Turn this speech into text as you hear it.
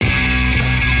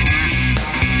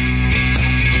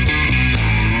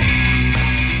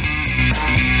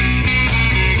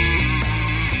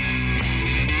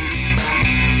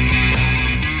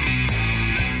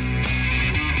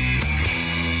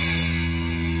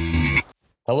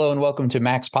Hello and welcome to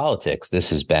Max Politics.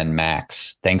 This has been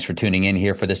Max. Thanks for tuning in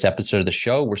here for this episode of the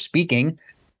show. We're speaking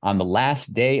on the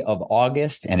last day of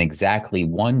August and exactly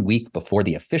 1 week before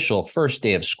the official first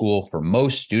day of school for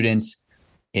most students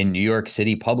in New York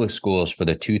City public schools for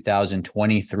the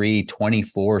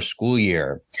 2023-24 school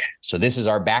year. So this is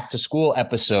our back to school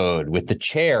episode with the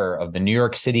chair of the New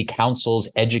York City Council's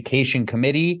Education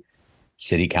Committee,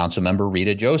 City Council Member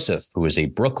Rita Joseph, who is a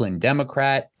Brooklyn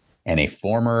Democrat and a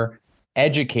former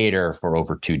educator for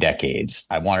over 2 decades.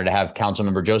 I wanted to have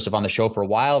Councilmember Joseph on the show for a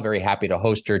while. Very happy to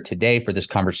host her today for this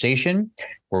conversation,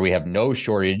 where we have no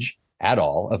shortage at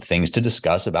all of things to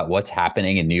discuss about what's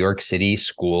happening in New York City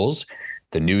schools,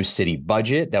 the new city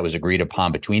budget that was agreed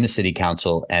upon between the city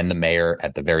council and the mayor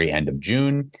at the very end of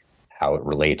June, how it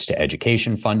relates to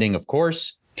education funding, of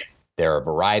course. There are a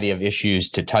variety of issues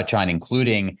to touch on,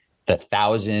 including the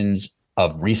thousands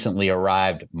of recently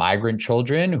arrived migrant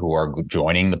children who are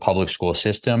joining the public school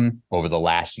system over the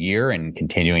last year and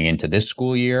continuing into this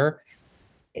school year.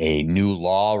 A new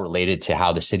law related to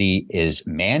how the city is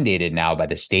mandated now by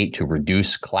the state to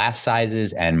reduce class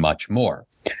sizes and much more.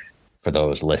 For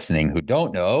those listening who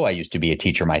don't know, I used to be a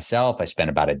teacher myself. I spent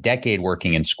about a decade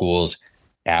working in schools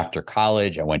after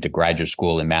college. I went to graduate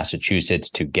school in Massachusetts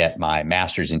to get my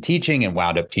master's in teaching and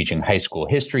wound up teaching high school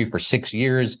history for 6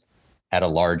 years at a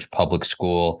large public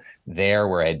school there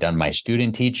where I had done my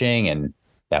student teaching. And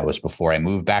that was before I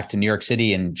moved back to New York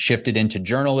City and shifted into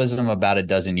journalism about a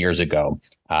dozen years ago.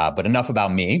 But enough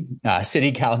about me.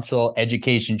 City Council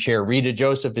Education Chair Rita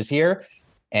Joseph is here,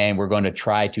 and we're going to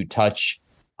try to touch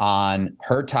on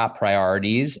her top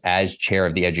priorities as chair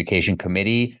of the Education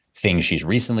Committee, things she's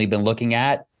recently been looking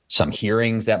at, some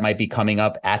hearings that might be coming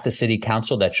up at the City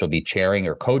Council that she'll be chairing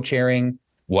or co-chairing,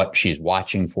 what she's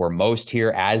watching for most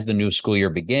here as the new school year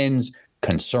begins,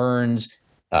 concerns,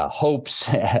 hopes,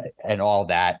 and all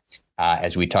that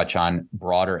as we touch on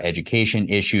broader education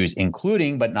issues,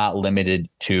 including but not limited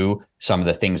to some of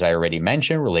the things I already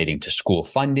mentioned relating to school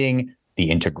funding, the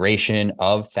integration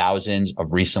of thousands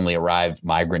of recently arrived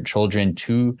migrant children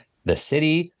to the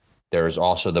city. There's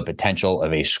also the potential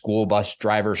of a school bus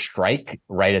driver strike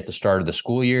right at the start of the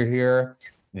school year here.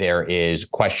 There is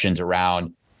questions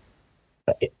around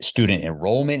student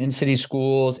enrollment in city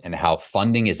schools and how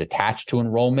funding is attached to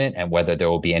enrollment and whether there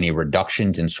will be any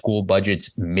reductions in school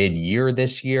budgets mid-year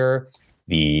this year.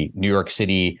 The New York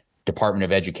City Department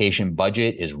of Education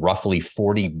budget is roughly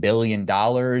 $40 billion,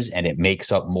 and it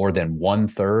makes up more than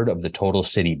 1/3 of the total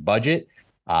city budget.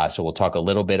 So we'll talk a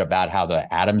little bit about how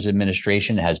the Adams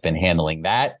administration has been handling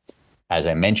that. As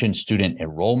I mentioned, student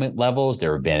enrollment levels,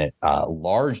 there have been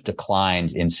large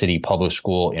declines in city public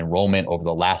school enrollment over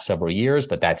the last several years,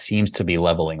 but that seems to be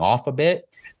leveling off a bit.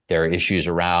 There are issues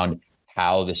around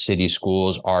how the city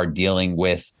schools are dealing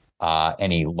with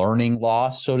any learning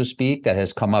loss, so to speak, that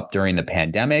has come up during the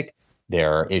pandemic.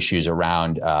 There are issues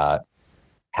around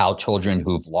how children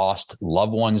who've lost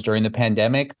loved ones during the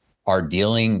pandemic are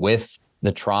dealing with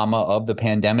the trauma of the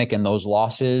pandemic and those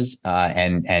losses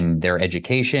and their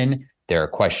education. There are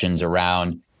questions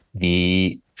around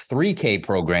the 3K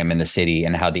program in the city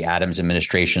and how the Adams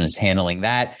administration is handling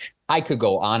that. I could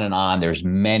go on and on. There's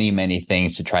many, many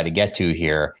things to try to get to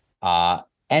here.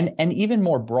 And even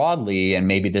more broadly, and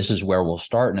maybe this is where we'll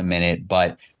start in a minute,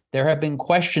 but there have been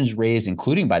questions raised,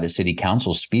 including by the city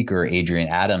council speaker, Adrian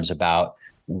Adams, about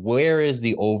where is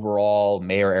the overall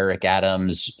Mayor Eric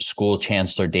Adams, School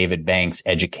Chancellor David Banks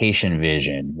education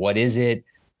vision? What is it?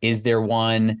 Is there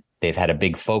one? They've had a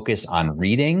big focus on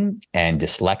reading and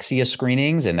dyslexia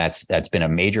screenings, and that's been a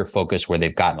major focus where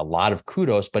they've gotten a lot of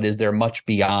kudos. But is there much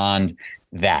beyond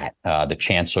that? The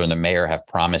chancellor and the mayor have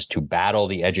promised to battle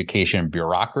the education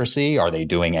bureaucracy. Are they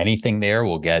doing anything there?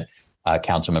 We'll get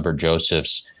Councilmember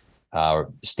Joseph's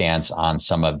stance on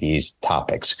some of these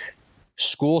topics.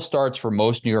 School starts for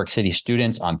most New York City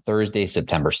students on Thursday,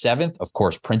 September 7th. Of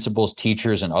course, principals,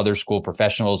 teachers, and other school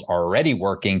professionals are already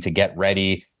working to get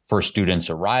ready for students'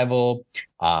 arrival.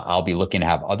 I'll be looking to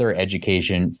have other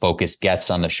education-focused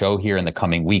guests on the show here in the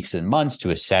coming weeks and months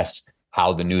to assess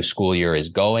how the new school year is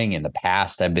going. In the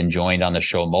past, I've been joined on the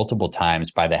show multiple times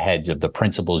by the heads of the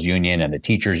Principals Union and the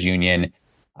Teachers Union.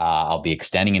 I'll be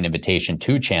extending an invitation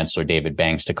to Chancellor David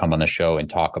Banks to come on the show and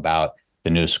talk about the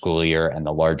new school year and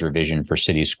the larger vision for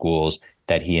city schools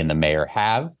that he and the mayor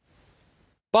have.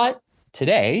 But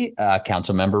today,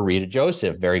 Councilmember Rita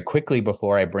Joseph, very quickly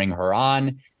before I bring her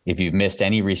on, if you've missed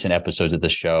any recent episodes of the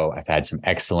show, I've had some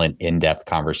excellent in-depth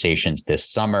conversations this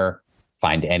summer.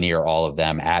 Find any or all of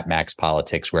them at Max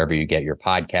Politics, wherever you get your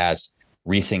podcast.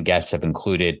 Recent guests have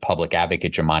included public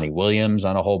advocate Jumaane Williams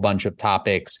on a whole bunch of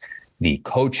topics, the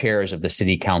co-chairs of the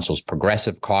City Council's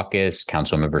Progressive Caucus,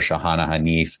 Councilmember Shahana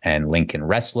Hanif and Lincoln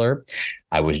Ressler.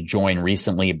 I was joined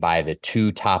recently by the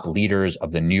two top leaders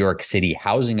of the New York City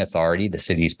Housing Authority, the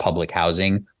city's public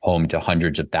housing, home to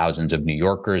hundreds of thousands of New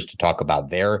Yorkers, to talk about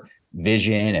their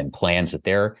vision and plans that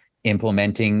they're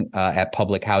implementing at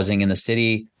public housing in the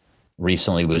city.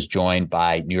 Recently was joined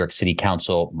by New York City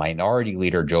Council Minority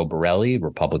Leader Joe Borelli,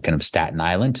 Republican of Staten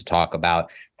Island, to talk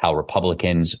about how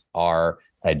Republicans are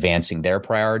advancing their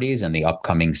priorities in the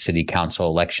upcoming city council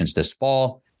elections this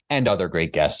fall, and other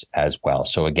great guests as well.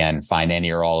 So again, find any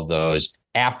or all of those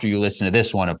after you listen to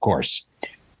this one, of course.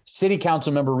 City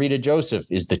Council Member Rita Joseph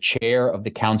is the chair of the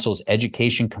council's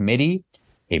Education Committee,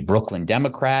 a Brooklyn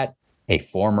Democrat, a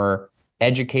former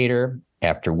educator.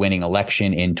 After winning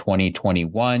election in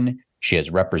 2021, she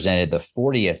has represented the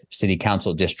 40th City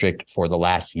Council District for the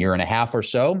last year and a half or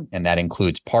so, and that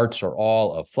includes parts or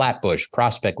all of Flatbush,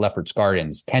 Prospect, Lefferts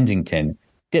Gardens, Kensington,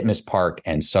 Ditmas Park,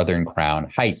 and Southern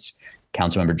Crown Heights.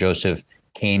 Councilmember Joseph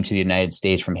came to the United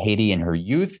States from Haiti in her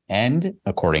youth, and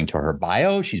according to her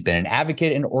bio, she's been an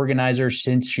advocate and organizer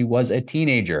since she was a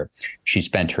teenager. She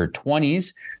spent her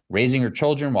 20s raising her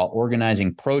children while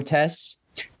organizing protests.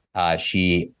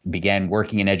 She began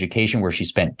working in education, where she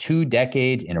spent 2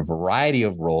 decades in a variety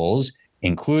of roles,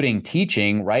 including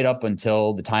teaching right up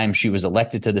until the time she was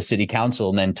elected to the city council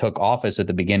and then took office at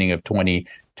the beginning of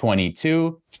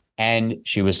 2022. And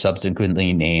she was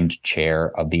subsequently named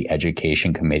chair of the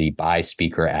Education Committee by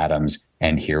Speaker Adams.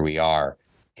 And here we are.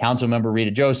 Councilmember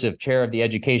Rita Joseph, chair of the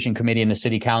Education Committee in the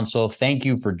City Council. Thank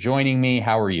you for joining me.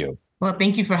 How are you? Well,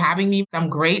 thank you for having me. I'm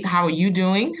great. How are you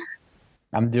doing?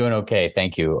 I'm doing okay.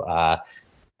 Thank you.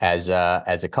 As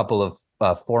a couple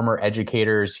of former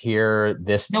educators here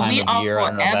this time of year. We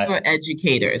are forever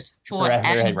educators.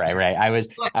 Forever. Right. I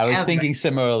was thinking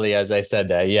similarly as I said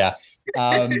that. Yeah.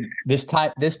 This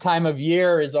time of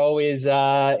year is always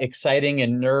exciting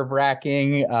and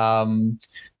nerve-wracking.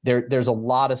 There's a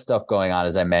lot of stuff going on,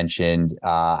 as I mentioned.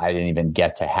 I didn't even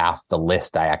get to half the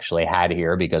list I actually had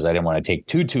here because I didn't want to take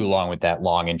too long with that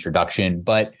long introduction.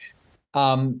 But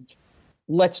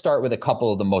let's start with a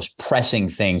couple of the most pressing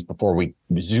things before we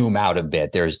zoom out a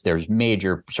bit. There's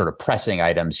major sort of pressing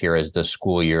items here as the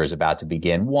school year is about to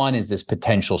begin. One is this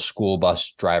potential school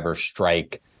bus driver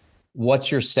strike.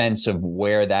 What's your sense of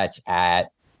where that's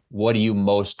at? What are you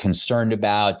most concerned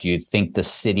about? Do you think the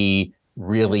city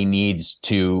really needs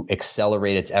to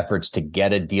accelerate its efforts to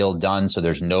get a deal done so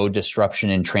there's no disruption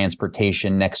in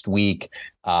transportation next week?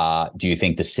 Do you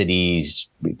think the city's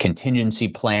contingency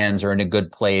plans are in a good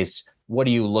place? What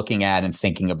are you looking at and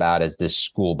thinking about as this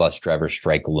school bus driver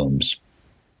strike looms?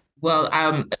 Well,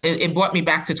 it brought me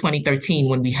back to 2013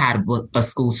 when we had a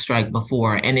school strike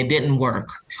before, and it didn't work.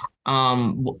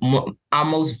 Our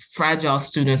most fragile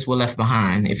students were left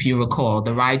behind. If you recall,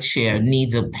 the rideshare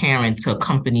needs a parent to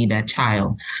accompany that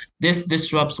child. This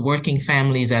disrupts working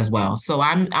families as well. So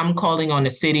I'm calling on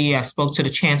the city. I spoke to the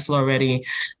chancellor already.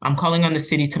 I'm calling on the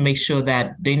city to make sure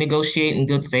that they negotiate in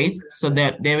good faith so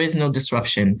that there is no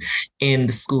disruption in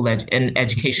the school and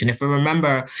education. If you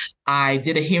remember, I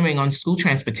did a hearing on school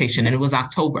transportation, and it was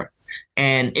October,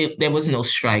 and there was no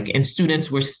strike, and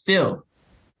students were still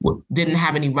didn't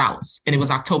have any routes, and it was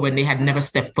October, and they had never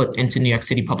stepped foot into New York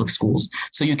City public schools.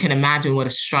 So you can imagine what a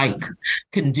strike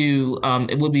can do.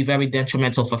 It would be very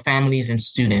detrimental for families and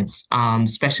students,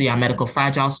 especially our medical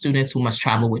fragile students who must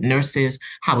travel with nurses.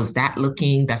 How is that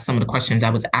looking? That's some of the questions I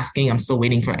was asking. I'm still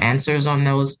waiting for answers on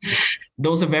those.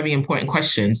 Those are very important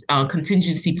questions.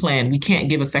 Contingency plan. We can't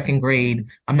give a second grade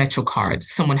a Metro card.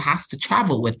 Someone has to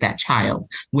travel with that child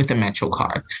with a Metro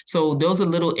card. So those are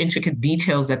little intricate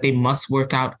details that they must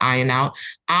work out, iron out.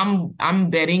 I'm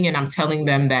betting and I'm telling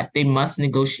them that they must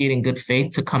negotiate in good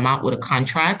faith to come out with a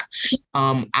contract,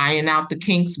 iron out the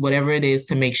kinks, whatever it is,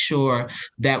 to make sure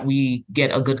that we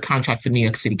get a good contract for New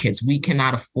York City kids. We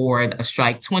cannot afford a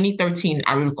strike. 2013,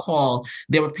 I recall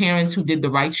there were parents who did the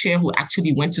rideshare who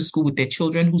actually went to school with their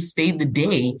children, who stayed the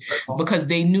day because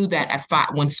they knew that at 5,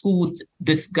 when school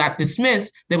got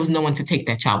dismissed, there was no one to take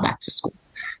that child back to school.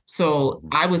 So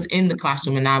I was in the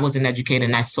classroom and I was an educator,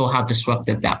 and I saw how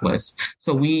disruptive that was.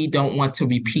 So we don't want to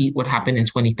repeat what happened in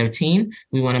 2013.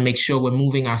 We want to make sure we're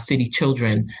moving our city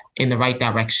children in the right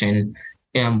direction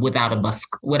without a bus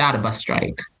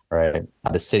strike. Right.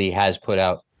 The city has put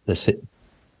out the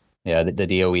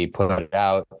DOE put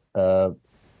out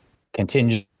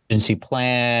contingency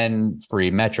plan, free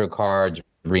Metro cards,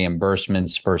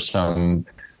 reimbursements for some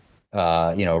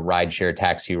rideshare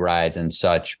taxi rides and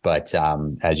such. But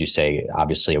as you say,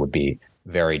 obviously it would be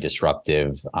very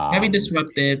disruptive. Very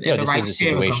disruptive. This is a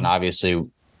situation, obviously.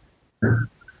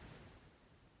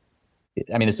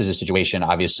 I mean, this is a situation,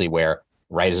 obviously, where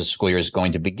right as the school year is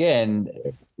going to begin,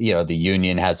 the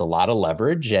union has a lot of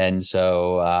leverage. And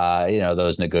so,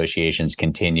 those negotiations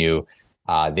continue.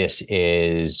 This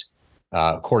is,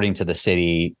 according to the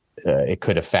city, it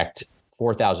could affect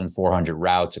 4,400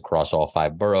 routes across all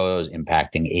 5 boroughs,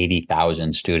 impacting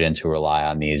 80,000 students who rely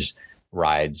on these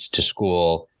rides to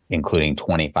school, including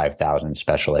 25,000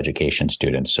 special education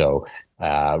students. So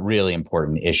really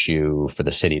important issue for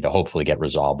the city to hopefully get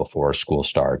resolved before school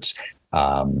starts.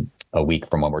 A week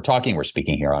from when we're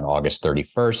speaking here on August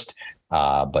 31st,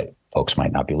 but folks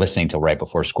might not be listening till right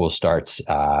before school starts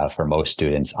for most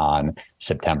students on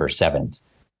September 7th.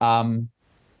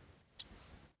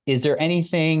 Is there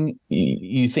anything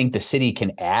you think the city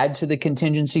can add to the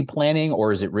contingency planning,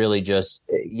 or is it really just,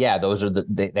 those are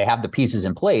they have the pieces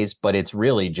in place, but it's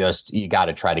really just, you got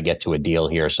to try to get to a deal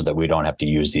here so that we don't have to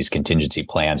use these contingency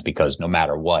plans, because no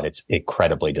matter what, it's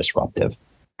incredibly disruptive.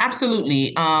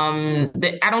 Absolutely. I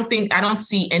don't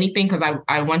see anything, because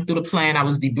I went through the plan. I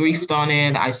was debriefed on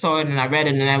it. I saw it and I read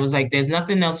it, and I was like, there's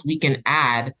nothing else we can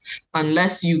add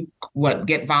unless you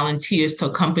get volunteers to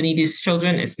accompany these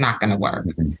children. It's not going to work.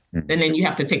 Mm-hmm. And then you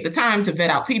have to take the time to vet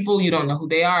out people. You don't know who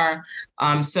they are.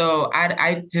 So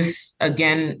I just,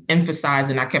 again,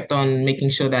 emphasize, and I kept on making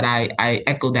sure that I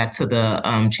echo that to the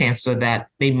chancellor, that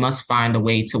they must find a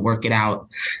way to work it out.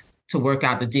 To work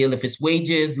out the deal. If it's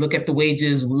wages, look at the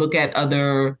wages, look at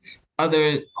other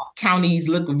counties,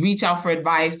 reach out for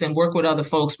advice and work with other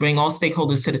folks, bring all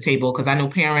stakeholders to the table. Because I know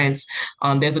parents,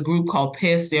 there's a group called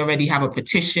PIS. They already have a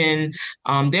petition.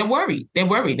 They're worried.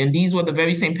 And these were the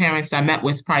very same parents I met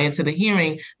with prior to the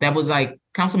hearing that was like,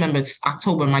 Council Member, it's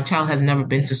October, my child has never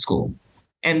been to school.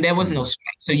 And there was no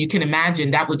strike. So you can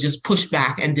imagine that would just push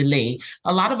back and delay.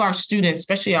 A lot of our students,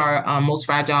 especially our most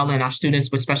fragile and our students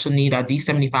with special need, our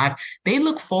D75, they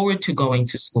look forward to going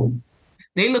to school.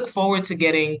 They look forward to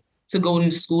getting to go to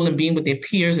school and being with their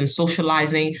peers and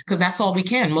socializing, because that's all we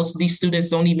can. Most of these students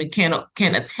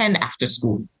can't attend after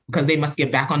school because they must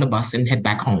get back on the bus and head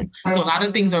back home. So a lot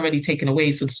of things are already taken away.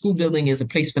 So the school building is a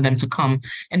place for them to come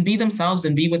and be themselves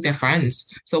and be with their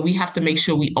friends. So we have to make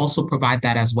sure we also provide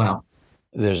that as well.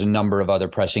 There's a number of other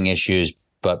pressing issues,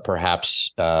 but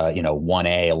perhaps,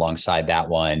 1A alongside that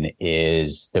one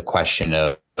is the question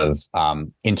of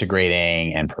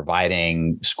integrating and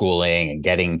providing schooling and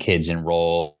getting kids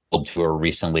enrolled who are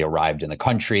recently arrived in the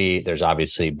country. There's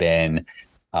obviously been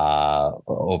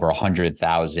over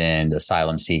 100,000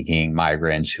 asylum-seeking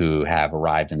migrants who have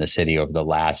arrived in the city over the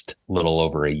last little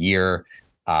over a year.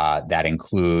 That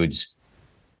includes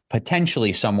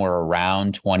potentially somewhere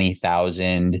around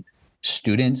 20,000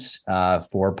 students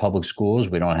for public schools.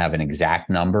 We don't have an exact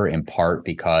number, in part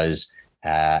because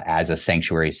as a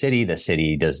sanctuary city, the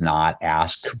city does not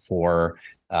ask for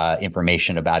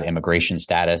information about immigration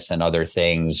status and other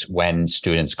things when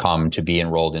students come to be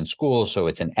enrolled in school. So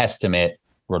it's an estimate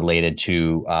related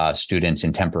to students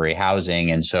in temporary housing.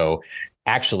 And so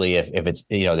actually, if it's,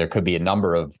 there could be a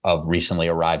number of recently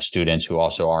arrived students who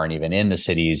also aren't even in the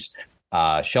city's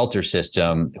shelter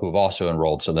system who have also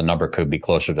enrolled. So the number could be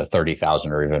closer to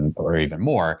 30,000 or even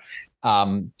more.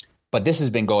 But this has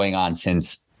been going on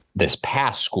since this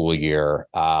past school year,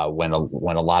 when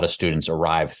a lot of students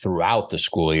arrive throughout the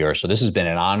school year. So this has been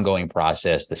an ongoing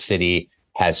process. The city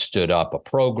has stood up a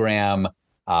program.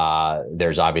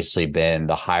 There's obviously been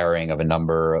the hiring of a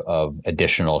number of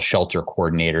additional shelter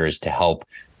coordinators to help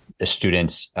the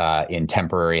students in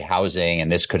temporary housing.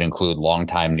 And this could include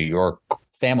longtime New York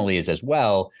families as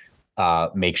well,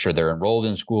 make sure they're enrolled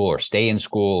in school or stay in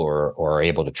school or are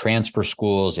able to transfer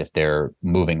schools if they're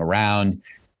moving around.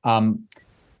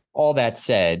 All that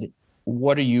said,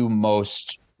 what are you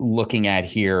most looking at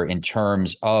here in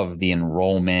terms of the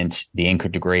enrollment, the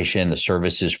integration, the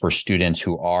services for students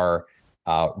who are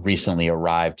recently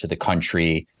arrived to the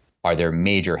country? Are there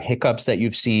major hiccups that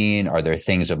you've seen? Are there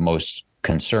things of most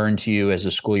concern to you as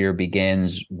the school year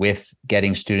begins with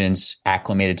getting students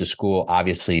acclimated to school?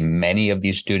 Obviously, many of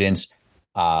these students,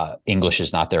 English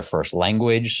is not their first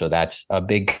language, so that's a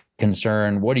big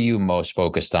concern. What are you most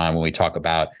focused on when we talk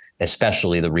about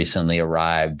especially the recently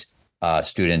arrived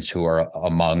students who are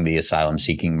among the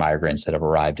asylum-seeking migrants that have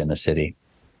arrived in the city?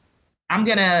 I'm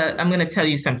gonna tell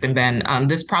you something, Ben.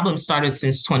 This problem started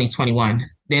since 2021.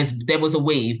 There was a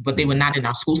wave, but they were not in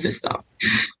our school system,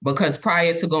 because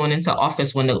prior to going into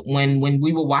office, when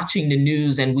we were watching the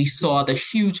news and we saw the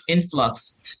huge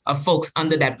influx of folks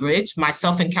under that bridge,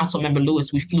 myself and Council Member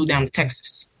Lewis, we flew down to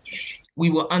Texas. we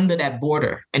were under that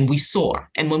border and we saw.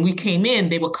 And when we came in,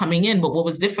 they were coming in. But what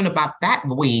was different about that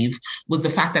wave was the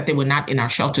fact that they were not in our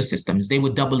shelter systems. They were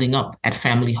doubling up at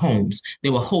family homes. They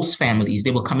were host families.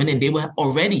 They were coming in. They were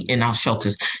already in our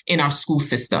shelters, in our school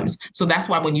systems. So that's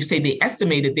why when you say they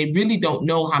estimated, they really don't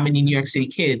know how many New York City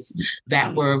kids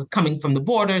that were coming from the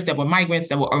borders, that were migrants,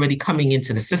 that were already coming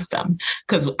into the system.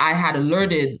 Because I had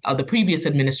alerted the previous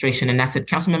administration, and I said,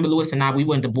 Councilmember Lewis and I, we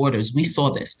went to borders. We saw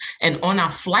this. And on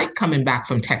our flight coming back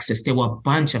from Texas, there were a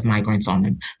bunch of migrants on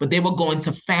them, but they were going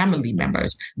to family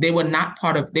members. They were not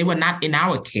in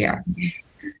our care.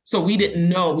 So we didn't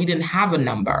know, we didn't have a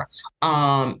number.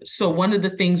 So one of the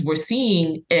things we're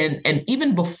seeing, and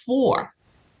even before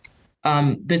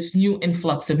this new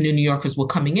influx of new New Yorkers were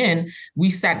coming in, we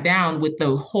sat down with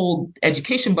the whole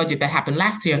education budget that happened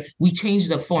last year. We changed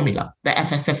the formula, the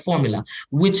FSF formula,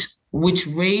 which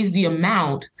raised the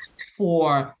amount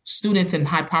for students in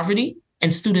high poverty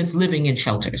and students living in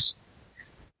shelters.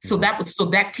 So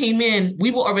that came in. We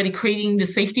were already creating the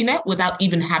safety net without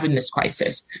even having this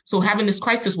crisis. So having this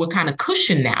crisis, we're kind of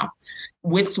cushioned now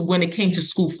when it came to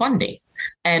school funding.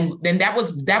 And then that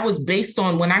was based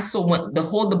on when I saw the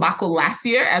whole debacle last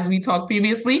year, as we talked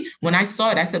previously. When I saw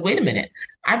it, I said, wait a minute.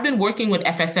 I've been working with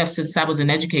FSF since I was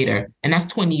an educator, and that's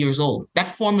 20 years old.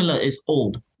 That formula is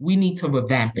old. We need to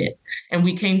revamp it. And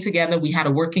we came together, we had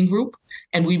a working group,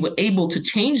 and we were able to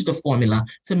change the formula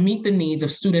to meet the needs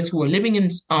of students who are living in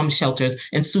shelters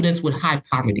and students with high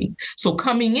poverty. So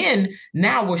coming in,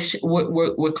 now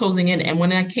we're closing in. And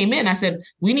when I came in, I said,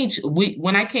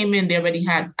 when I came in, they already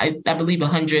had, I believe,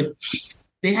 100.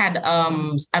 They had,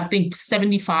 I think,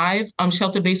 75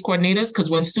 shelter-based coordinators,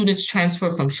 because when students transfer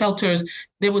from shelters,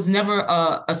 there was never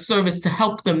a service to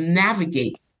help them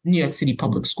navigate New York City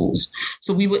public schools.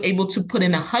 So we were able to put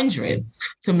in 100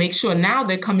 to make sure now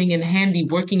they're coming in handy,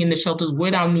 working in the shelters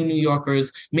with our New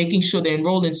Yorkers, making sure they're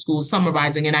enrolled in schools,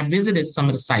 summarizing. And I visited some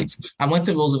of the sites. I went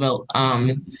to Roosevelt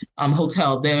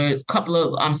Hotel. There are a couple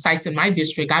of sites in my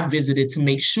district I visited to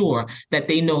make sure that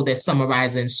they know they're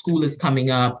summarizing. School is coming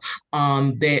up.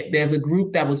 There's a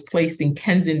group that was placed in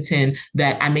Kensington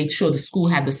that I made sure the school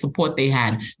had the support they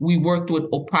had. We worked with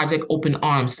Project Open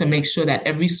Arms to make sure that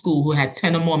every school who had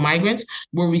 10 or more migrants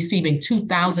were receiving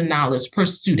 $2,000 per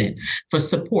student for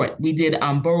support. We did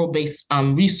borough-based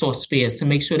resource fairs to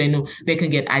make sure they knew they can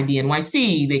get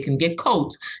IDNYC, they can get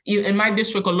coats. In my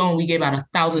district alone, we gave out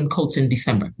 1,000 coats in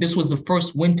December. This was the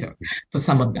first winter for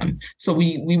some of them. So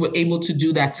we were able to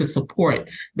do that to support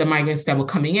the migrants that were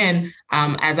coming in.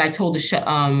 As I told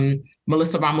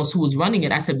Melissa Ramos, who was running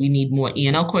it, I said, we need more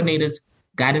ENL coordinators,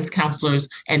 guidance counselors,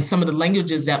 and some of the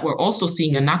languages that we're also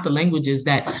seeing are not the languages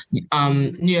that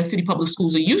New York City public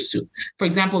schools are used to. For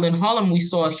example, in Harlem, we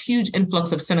saw a huge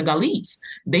influx of Senegalese.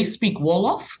 They speak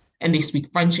Wolof and they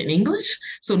speak French and English.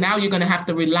 So now you're going to have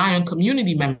to rely on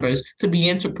community members to be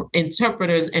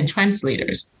interpreters and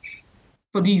translators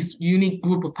for these unique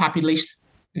group of population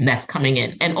that's coming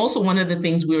in. And also one of the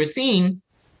things we were seeing,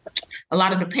 a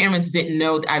lot of the parents didn't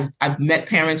know. I've met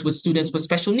parents with students with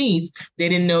special needs. They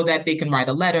didn't know that they can write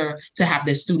a letter to have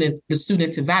the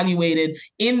students evaluated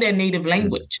in their native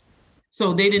language.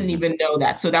 So they didn't even know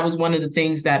that. So that was one of the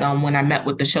things that when I met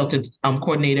with the shelter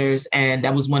coordinators, and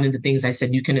that was one of the things I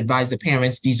said, you can advise the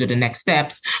parents, these are the next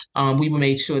steps. We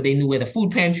made sure they knew where the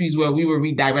food pantries were. We were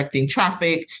redirecting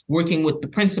traffic, working with the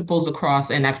principals across,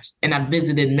 and I've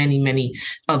visited many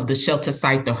of the shelter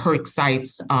site, the HERC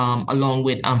sites, along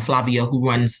with Flavia, who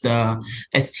runs the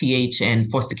STH and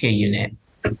foster care unit.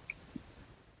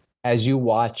 As you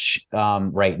watch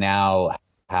right now,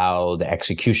 how the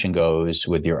execution goes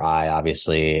with your eye,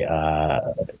 obviously,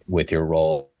 with your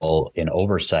role in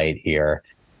oversight here,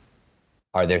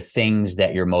 are there things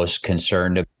that you're most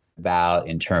concerned about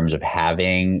in terms of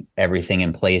having everything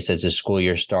in place as the school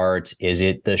year starts? Is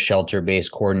it the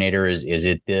shelter-based coordinators? Is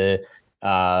it the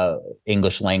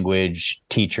English language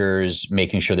teachers,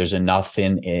 making sure there's enough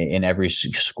in every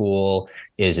school?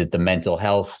 Is it the mental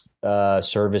health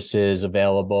services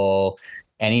available?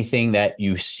 Anything that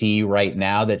you see right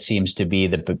now that seems to be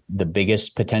the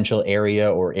biggest potential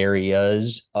area or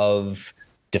areas of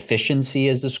deficiency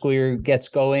as the school year gets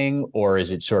going? Or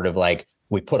is it sort of like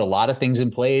we put a lot of things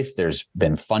in place, there's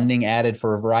been funding added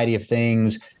for a variety of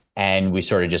things, and we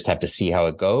sort of just have to see how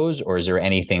it goes? Or is there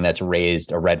anything that's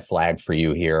raised a red flag for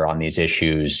you here on these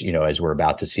issues, as we're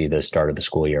about to see the start of the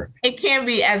school year? It can't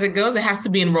be as it goes. It has to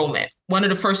be enrollment. One of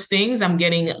the first things, I'm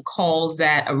getting calls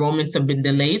that enrollments have been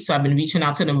delayed. So I've been reaching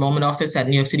out to the enrollment office at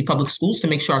New York City Public Schools to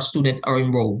make sure our students are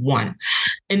enrolled. One,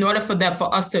 in order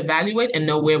for us to evaluate and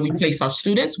know where we place our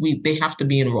students, they have to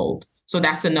be enrolled. So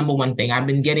that's the number one thing. I've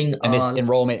been getting and this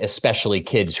enrollment, especially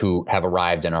kids who have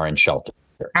arrived and are in shelter.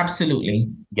 Absolutely.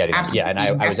 Getting them. Yeah, and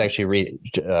I was actually reading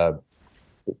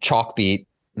Chalkbeat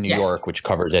New York, which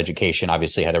covers education,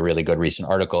 obviously had a really good recent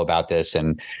article about this,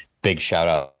 and big shout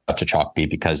out to Chalkbeat,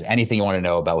 because anything you want to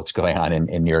know about what's going on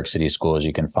in New York City schools,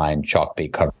 you can find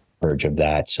Chalkbeat coverage of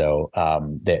that. So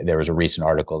there was a recent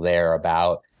article there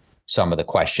about some of the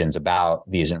questions about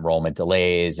these enrollment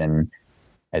delays. And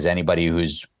as anybody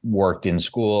who's worked in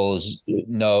schools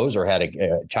knows, or had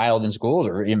a child in schools,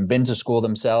 or even been to school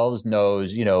themselves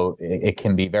knows, it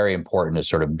can be very important to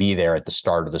sort of be there at the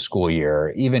start of the school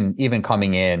year, even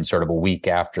coming in sort of a week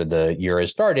after the year has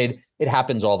started. It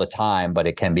happens all the time, but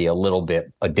it can be a little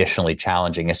bit additionally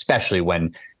challenging, especially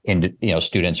when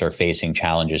students are facing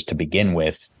challenges to begin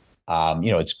with.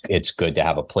 It's good to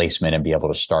have a placement and be able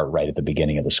to start right at the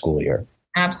beginning of the school year.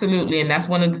 Absolutely. And that's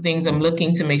one of the things I'm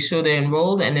looking to make sure they're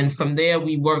enrolled. And then from there,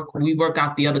 we work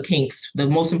out the other kinks. The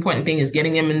most important thing is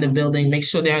getting them in the building, make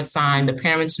sure they're assigned, the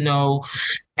parents know,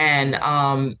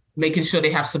 and making sure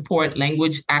they have support.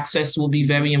 Language access will be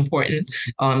very important.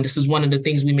 This is one of the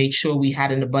things we made sure we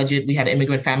had in the budget. We had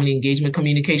immigrant family engagement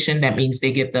communication. That means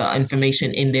they get the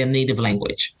information in their native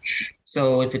language.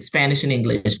 So if it's Spanish and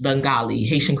English, Bengali,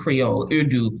 Haitian Creole,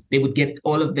 Urdu, they would get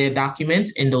all of their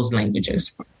documents in those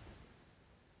languages.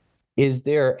 Is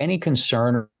there any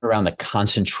concern around the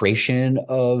concentration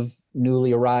of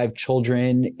newly arrived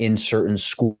children in certain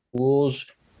schools,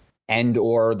 and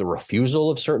or the refusal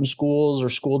of certain schools or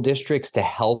school districts to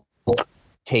help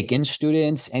take in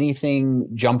students? Anything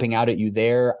jumping out at you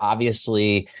there?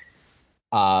 Obviously,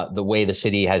 the way the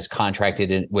city has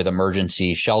contracted with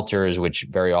emergency shelters, which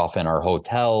very often are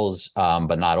hotels,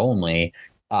 but not only,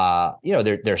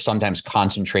 there's sometimes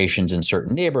concentrations in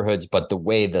certain neighborhoods, but the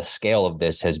way the scale of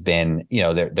this has been,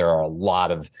 there are a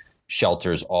lot of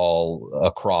shelters all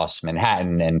across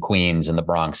Manhattan and Queens and the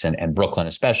Bronx and Brooklyn,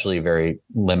 especially, very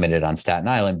limited on Staten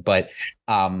Island. But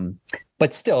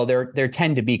still, there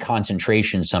tend to be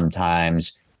concentrations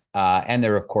sometimes. And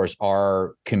there, of course,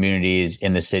 are communities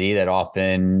in the city that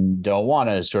often don't want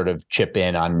to sort of chip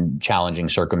in on challenging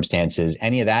circumstances.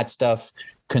 Any of that stuff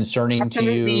concerning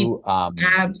Absolutely. to you?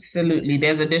 Absolutely.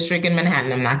 There's a district in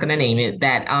Manhattan, I'm not going to name it,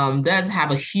 that does have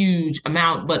a huge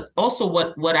amount. But also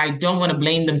what I don't want to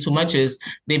blame them too much is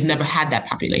they've never had that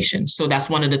population. So that's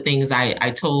one of the things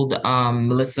I told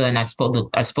Melissa, and I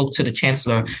spoke to the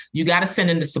chancellor. You got to send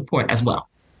in the support as well.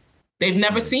 They've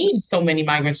never seen so many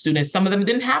migrant students. Some of them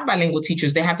didn't have bilingual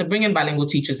teachers. They had to bring in bilingual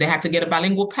teachers. They had to get a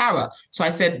bilingual para. So I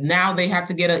said, now they have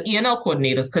to get an ENL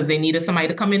coordinator, because they needed somebody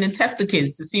to come in and test the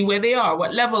kids to see where they are.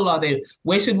 What level are they?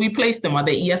 Where should we place them? Are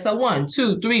they ESL 1,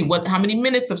 2, 3? How many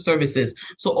minutes of services?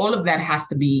 So all of that has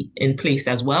to be in place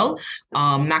as well.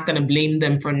 I'm not going to blame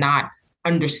them for not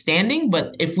understanding,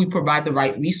 but if we provide the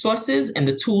right resources and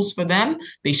the tools for them,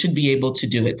 they should be able to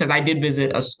do it. Because I did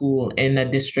visit a school in a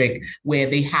district where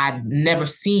they had never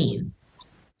seen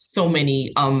so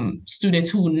many students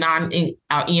who our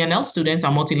ENL students,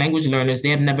 our multi-language learners,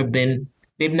 they've never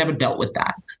dealt with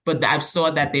that. But I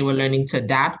saw that they were learning to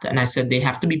adapt. And I said, they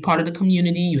have to be part of the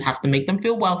community. You have to make them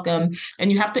feel welcome,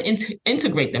 and you have to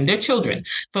integrate them. They're children.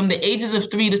 From the ages of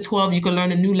 3 to 12, you can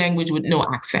learn a new language with no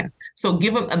accent. So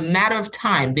give them a matter of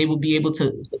time. They will be able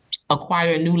to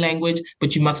acquire a new language,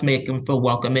 but you must make them feel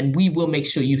welcome. And we will make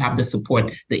sure you have the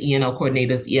support, the ENL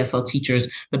coordinators, the ESL teachers,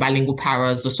 the bilingual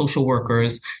paras, the social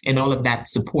workers, and all of that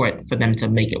support for them to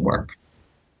make it work.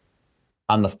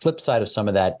 On the flip side of some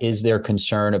of that, is there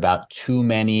concern about too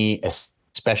many,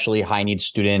 especially high need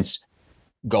students,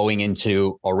 going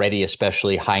into already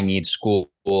especially high need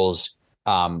schools?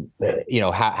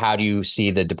 How do you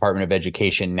see the Department of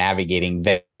Education navigating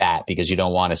that? Because you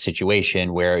don't want a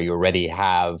situation where you already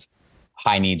have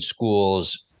high need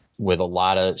schools with a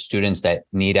lot of students that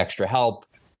need extra help,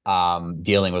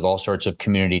 dealing with all sorts of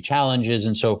community challenges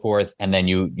and so forth. And then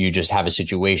you just have a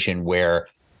situation where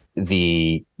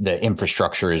the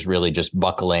infrastructure is really just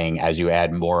buckling as you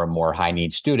add more and more high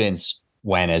need students,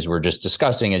 when, as we're just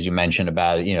discussing, as you mentioned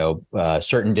about, a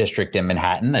certain district in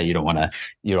Manhattan that you don't want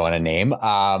to name,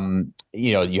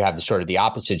 you have sort of the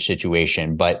opposite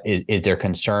situation. But is there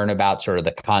concern about sort of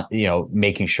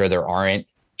making sure there aren't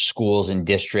schools and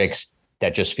districts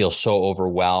that just feel so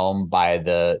overwhelmed by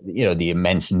the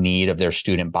immense need of their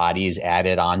student bodies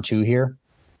added onto here?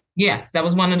 Yes, that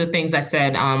was one of the things I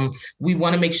said. We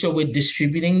want to make sure we're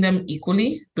distributing them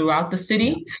equally throughout the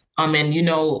city.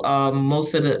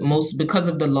 Most because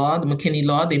of the law, the McKinney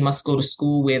law, they must go to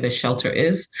school where the shelter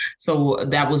is. So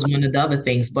that was one of the other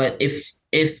things. But if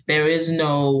there's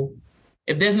no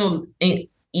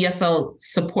ESL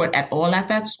support at all at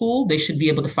that school, they should be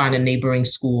able to find a neighboring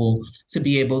school to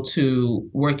be able to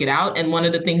work it out. And one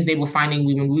of the things they were finding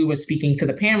when we were speaking to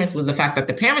the parents was the fact that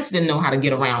the parents didn't know how to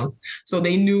get around. So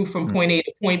they knew from point A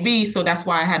to point B. So that's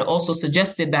why I had also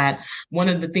suggested that one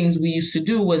of the things we used to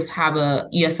do was have a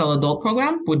ESL adult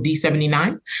program for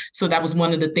D79. So that was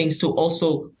one of the things to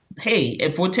also, hey,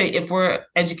 if we're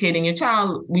educating your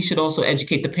child, we should also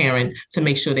educate the parent to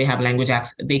make sure they have language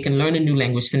access. They can learn a new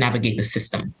language to navigate the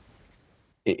system.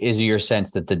 Is it your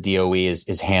sense that the DOE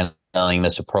is handling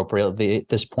this appropriately at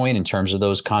this point in terms of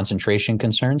those concentration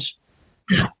concerns?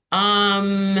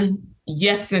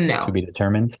 Yes and no. To be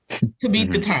determined. To be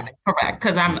determined, correct?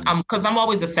 Because I'm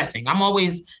always assessing. I'm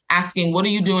always asking, what are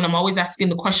you doing? I'm always asking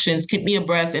the questions. Keep me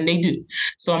abreast, and they do.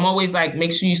 So I'm always like,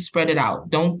 make sure you spread it out.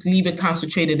 Don't leave it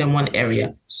concentrated in one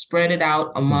area. Spread it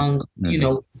out among,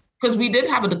 because we did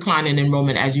have a decline in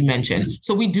enrollment, as you mentioned.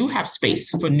 So we do have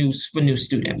space for new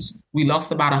students. We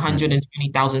lost about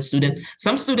 120,000 students.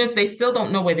 Some students, they still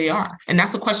don't know where they are. And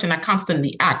that's a question I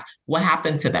constantly ask. What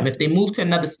happened to them? If they move to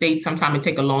another state, sometimes it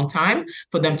takes a long time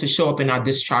for them to show up in our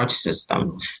discharge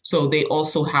system. So they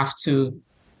also have to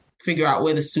figure out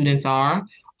where the students are.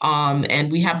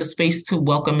 And we have the space to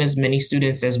welcome as many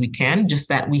students as we can, just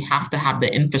that we have to have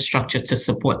the infrastructure to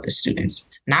support the students,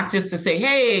 not just to say,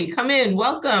 hey, come in,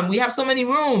 welcome, we have so many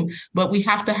room, but we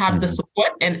have to have the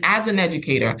support. And as an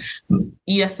educator,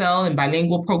 ESL and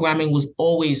bilingual programming was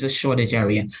always a shortage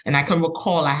area. And I can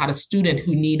recall I had a student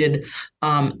who needed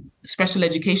special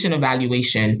education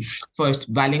evaluation for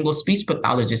bilingual speech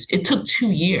pathologist. It took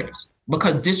 2 years.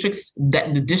 Because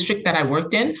the district that I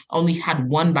worked in only had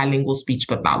one bilingual speech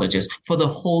pathologist for the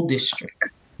whole district.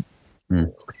 I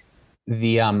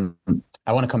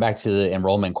want to come back to the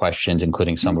enrollment questions,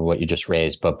 including some of what you just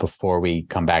raised. But before we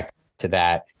come back to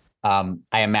that, I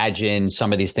imagine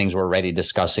some of these things we're already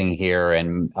discussing here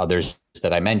and others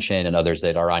that I mentioned and others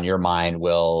that are on your mind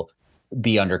will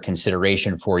be under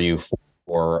consideration for you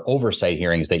for oversight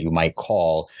hearings that you might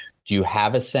call. Do you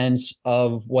have a sense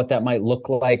of what that might look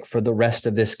like for the rest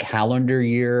of this calendar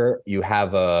year? You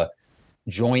have a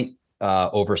joint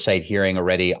oversight hearing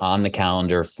already on the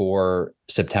calendar for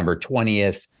September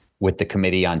 20th with the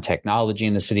Committee on Technology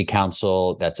in the City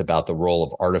Council. That's about the role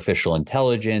of artificial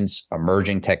intelligence,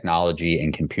 emerging technology,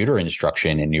 and computer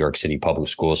instruction in New York City public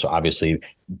schools. So obviously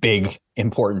big,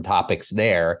 important topics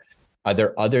there. Are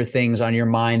there other things on your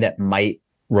mind that might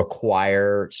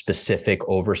require specific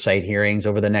oversight hearings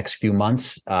over the next few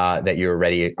months that you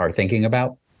already are thinking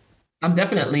about? I'm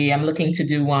looking to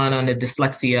do one on the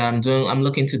dyslexia. I'm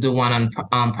looking to do one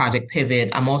on Project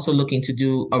Pivot. I'm also looking to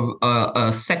do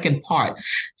a second part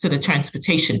to the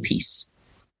transportation piece,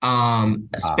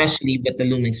 especially with the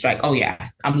looming strike. Oh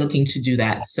yeah, I'm looking to do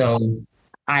that. So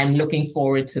I'm looking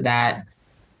forward to that.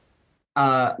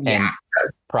 And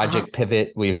Project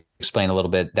Pivot, we explain a little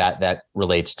bit that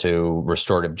relates to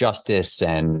restorative justice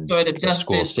and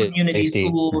school community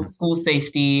safety. School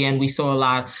safety. And we saw a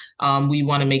lot. We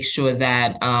want to make sure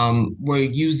that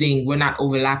we're not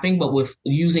overlapping, but we're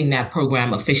using that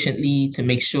program efficiently to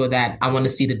make sure that I want to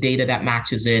see the data that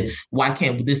matches it. Why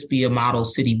can't this be a model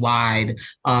citywide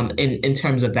in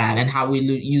terms of that, and how we're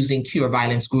using cure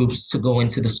violence groups to go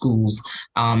into the schools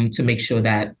to make sure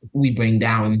that we bring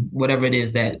down whatever it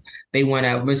is that they want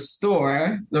to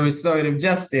restore, the restorative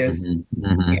justice.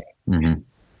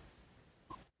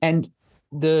 And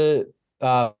the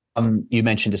you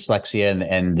mentioned dyslexia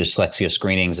and dyslexia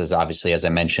screenings is obviously, as I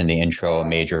mentioned, the intro, a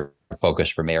major focus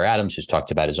for Mayor Adams, who's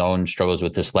talked about his own struggles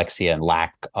with dyslexia and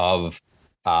lack of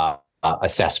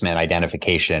assessment,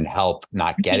 identification, help,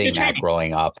 not getting that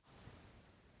growing up.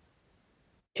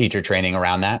 Teacher training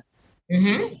around that?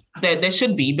 There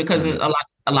should be, because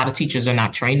a lot of teachers are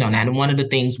not trained on that. And one of the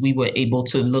things we were able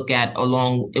to look at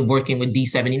along working with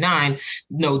D79,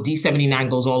 D79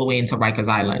 goes all the way into Rikers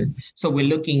Island. So we're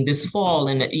looking this fall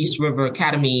in the East River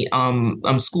Academy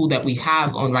school that we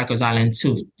have on Rikers Island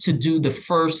to do the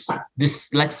first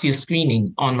dyslexia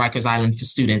screening on Rikers Island for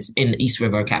students in the East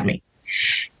River Academy.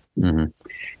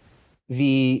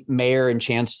 The mayor and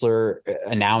chancellor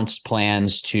announced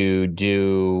plans to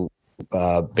do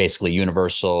basically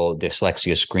universal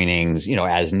dyslexia screenings,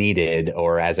 as needed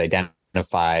or as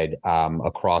identified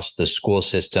across the school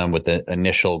system with the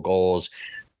initial goals.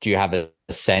 Do you have a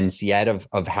sense yet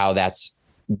of how that's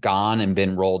gone and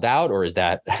been rolled out? Or is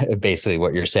that basically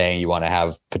what you're saying? You want to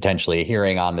have potentially a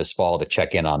hearing on this fall to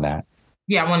check in on that?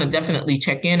 Yeah, I want to definitely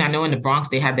check in. I know in the Bronx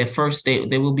they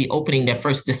will be opening their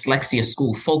first dyslexia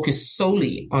school focused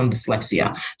solely on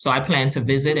dyslexia. So I plan to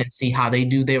visit and see how they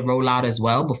do their rollout as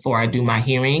well before I do my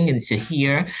hearing, and to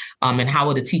hear and how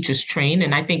are the teachers trained.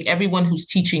 And I think everyone who's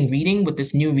teaching reading with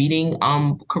this new reading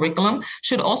curriculum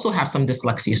should also have some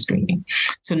dyslexia screening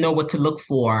to know what to look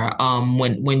for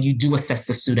when you do assess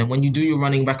the student, when you do your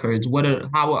running records.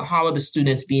 How are the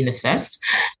students being assessed,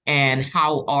 and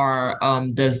how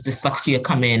does dyslexia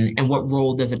come in, and what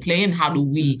role does it play, and how do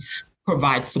we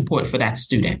provide support for that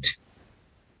student?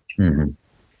 Mm-hmm.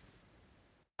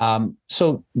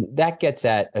 So that gets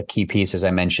at a key piece, as I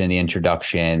mentioned in the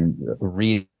introduction: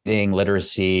 reading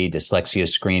literacy, dyslexia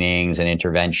screenings and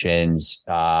interventions.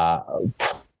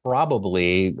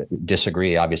 Probably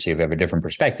disagree, obviously, if you have a different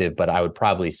perspective, but I would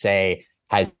probably say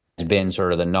has been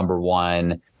sort of the number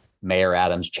one Mayor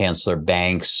Adams, Chancellor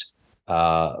Banks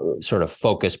sort of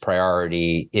focus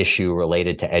priority issue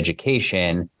related to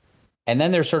education. And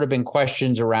then there's sort of been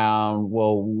questions around,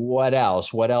 well, what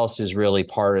else? What else is really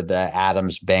part of the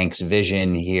Adams Banks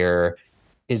vision here?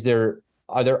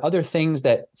 Are there other things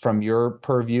that from your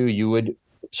purview you would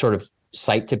sort of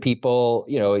cite to people?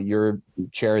 You know, you're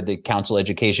chair of the Council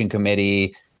Education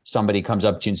Committee. Somebody comes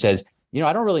up to you and says,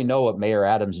 I don't really know what Mayor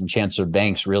Adams and Chancellor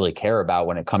Banks really care about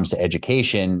when it comes to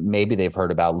education. Maybe they've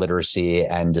heard about literacy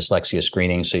and dyslexia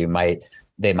screening, so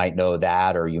they might know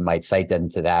that, or you might cite them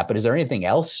to that. But is there anything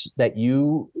else that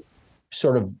you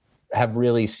sort of have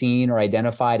really seen or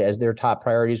identified as their top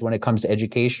priorities when it comes to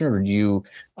education? Or do you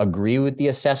agree with the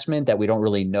assessment that we don't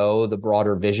really know the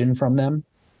broader vision from them?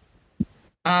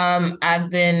 I've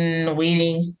been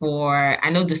waiting for, I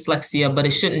know dyslexia, but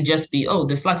it shouldn't just be,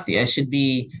 dyslexia. It should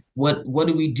be, what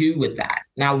do we do with that?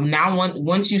 Now,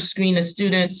 once you screen the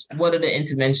students, what are the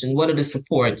interventions? What are the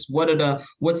supports?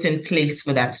 What's in place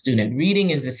for that student? Reading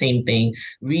is the same thing.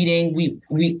 Reading,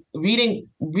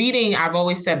 reading, I've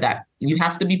always said that you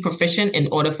have to be proficient in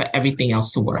order for everything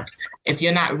else to work. If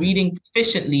you're not reading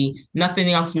proficiently, nothing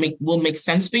else will make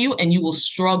sense for you, and you will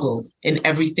struggle in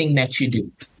everything that you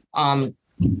do.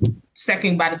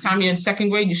 By the time you're in second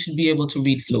grade, you should be able to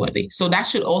read fluently. So that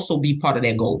should also be part of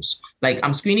their goals. Like,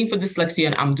 I'm screening for dyslexia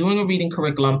and I'm doing a reading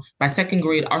curriculum. By second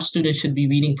grade, our students should be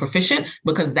reading proficient,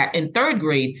 because that in third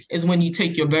grade is when you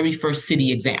take your very first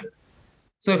city exam.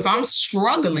 So if I'm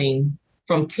struggling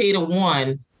from K to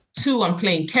 1, 2, I'm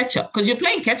playing catch up, because you're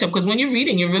playing catch up, because when you're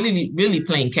reading, you're really, really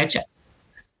playing catch up.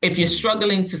 If you're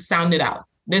struggling to sound it out,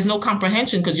 there's no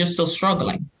comprehension because you're still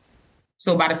struggling.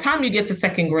 So by the time you get to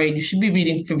second grade, you should be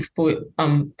reading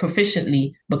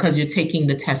proficiently, because you're taking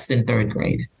the test in third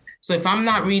grade. So if I'm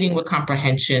not reading with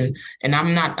comprehension and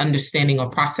I'm not understanding or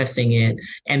processing it,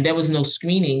 and there was no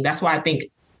screening, that's why I think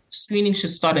screening should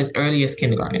start as early as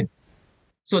kindergarten.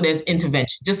 So there's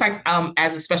intervention. Just like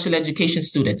as a special education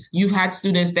student, you've had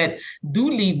students that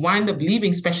wind up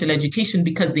leaving special education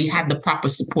because they had the proper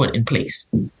support in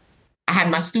place. I had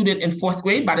my student in fourth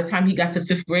grade. By the time he got to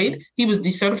fifth grade, he was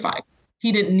decertified.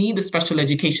 He didn't need the special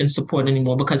education support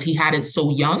anymore because he had it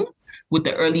so young with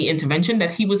the early intervention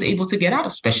that he was able to get out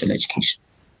of special education.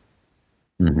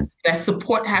 Mm-hmm. That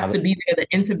support has to be there. The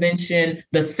intervention,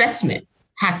 the assessment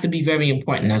has to be very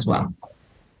important as well.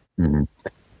 Mm-hmm.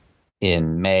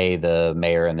 In May, the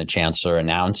mayor and the chancellor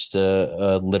announced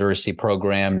a literacy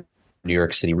program, New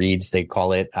York City Reads, they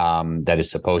call it, that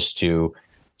is supposed to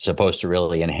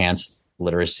really enhance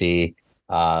literacy.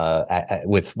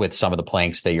 With some of the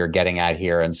planks that you're getting at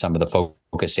here and some of the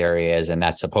focus areas, and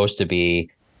that's supposed to be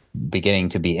beginning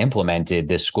to be implemented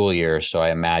this school year. So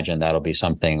I imagine that'll be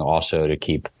something also to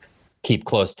keep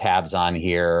close tabs on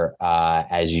here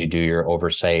as you do your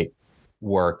oversight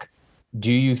work.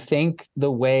 Do you think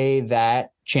the way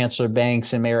that Chancellor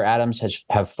Banks and Mayor Adams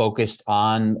have focused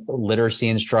on literacy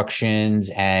instructions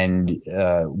and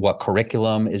what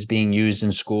curriculum is being used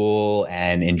in school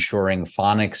and ensuring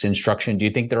phonics instruction, do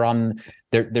you think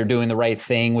they're doing the right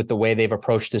thing with the way they've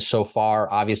approached this so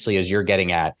far? Obviously, as you're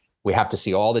getting at, we have to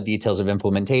see all the details of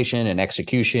implementation and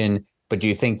execution, but do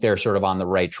you think they're sort of on the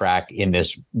right track in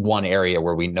this one area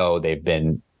where we know they've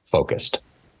been focused?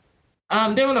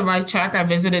 They're on the right track. I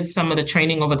visited some of the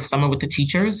training over the summer with the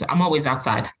teachers. I'm always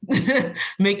outside,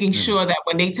 making sure that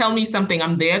when they tell me something,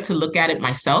 I'm there to look at it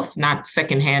myself, not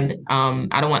secondhand.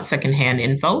 I don't want secondhand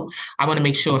info. I want to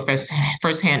make sure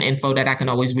firsthand info that I can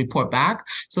always report back.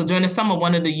 So during the summer,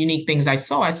 one of the unique things I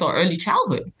saw early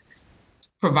childhood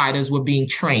providers were being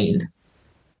trained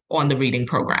on the reading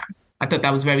program. I thought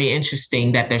that was very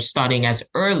interesting that they're starting as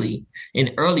early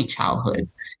in early childhood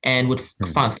and with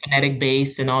phonetic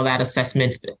base and all that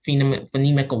assessment,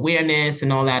 phonemic awareness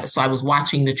and all that. So I was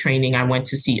watching the training. I went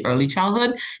to see early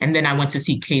childhood, and then I went to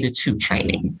see K-2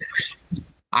 training.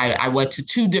 I went to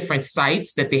 2 different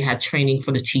sites that they had training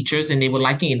for the teachers, and they were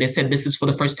liking it. They said this is for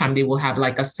the first time they will have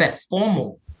like a set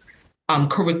formal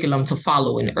curriculum to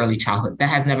follow in early childhood. That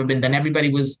has never been done.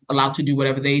 Everybody was allowed to do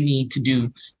whatever they need to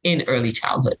do in early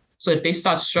childhood. So if they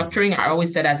start structuring, I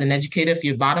always said as an educator, if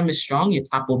your bottom is strong, your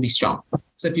top will be strong.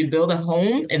 So if you build a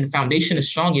home and the foundation is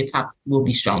strong, your top will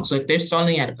be strong. So if they're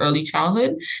starting at early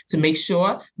childhood, to make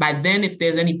sure by then, if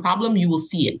there's any problem, you will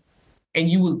see it. And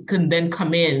you can then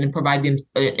come in and provide the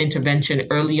intervention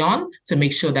early on to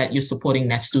make sure that you're supporting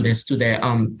that students through their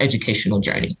educational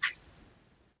journey.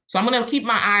 So I'm going to keep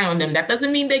my eye on them. That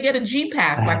doesn't mean they get a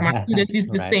G-pass like my students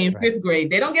used to say in 5th grade.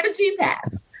 They don't get a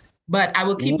G-pass, but I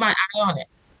will keep my eye on it.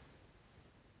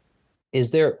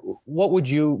 Is there, what would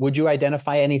you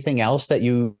identify anything else that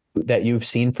you've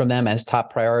seen from them as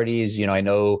top priorities? You know, I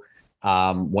know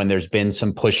when there's been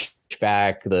some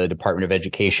pushback, the Department of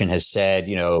Education has said,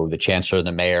 you know, the chancellor and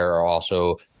the mayor are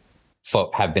also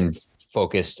have been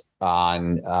focused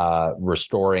on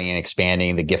restoring and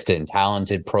expanding the gifted and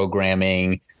talented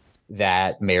programming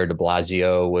that Mayor de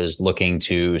Blasio was looking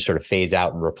to sort of phase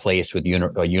out and replace with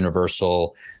a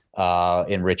universal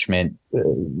enrichment.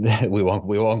 We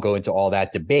won't go into all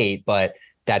that debate, but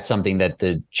that's something that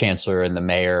the chancellor and the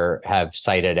mayor have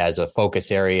cited as a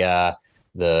focus area.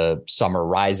 The Summer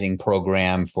Rising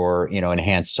program for, you know,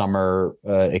 enhanced summer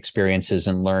experiences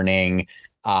and learning.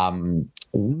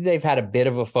 They've had a bit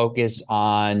of a focus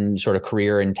on sort of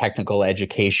career and technical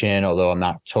education, although I'm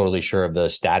not totally sure of the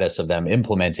status of them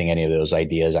implementing any of those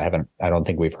ideas. I don't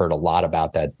think we've heard a lot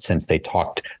about that since they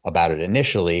talked about it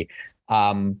initially.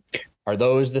 Are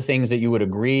those the things that you would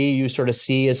agree you sort of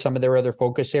see as some of their other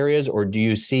focus areas, or do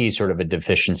you see sort of a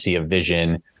deficiency of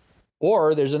vision?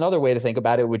 Or there's another way to think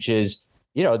about it, which is,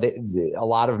 you know, a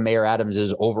lot of Mayor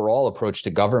Adams's overall approach to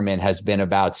government has been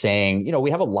about saying, you know, we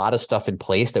have a lot of stuff in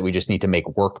place that we just need to make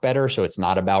work better. So it's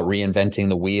not about reinventing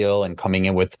the wheel and coming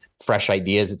in with fresh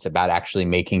ideas. It's about actually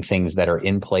making things that are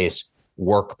in place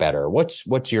work better.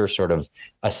 What's your sort of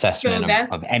assessment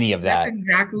of any of that? That's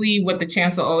exactly what the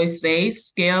chancellor always says: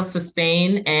 scale,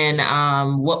 sustain,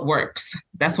 and what works.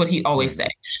 That's what he always says.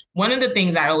 One of the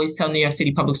things I always tell New York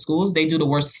City Public Schools, they do the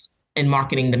worst in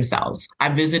marketing themselves. I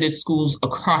visited schools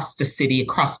across the city,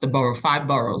 across the borough, 5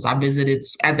 boroughs. I visited,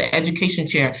 as the education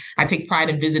chair, I take pride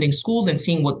in visiting schools and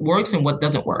seeing what works and what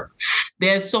doesn't work.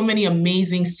 There's so many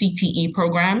amazing CTE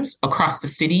programs across the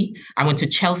city. I went to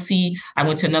Chelsea. I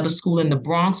went to another school in the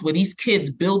Bronx where these kids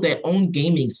build their own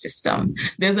gaming system.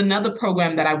 There's another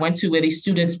program that I went to where these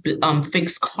students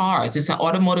fix cars. It's an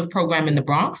automotive program in the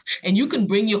Bronx, and you can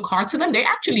bring your car to them. They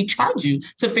actually charge you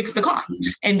to fix the car,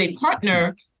 and they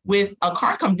partner with a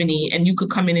car company, and you could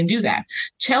come in and do that.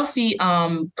 Chelsea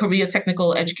Korea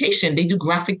Technical Education, they do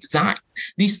graphic design.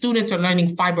 These students are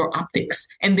learning fiber optics,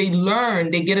 and they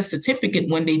get a certificate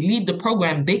when they leave the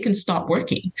program, they can start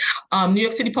working. New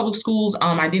York City Public Schools,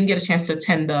 I didn't get a chance to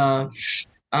attend the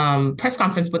press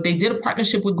conference, but they did a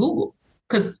partnership with Google,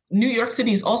 because New York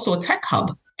City is also a tech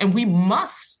hub, and we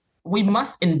must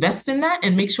invest in that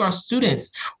and make sure our students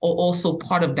are also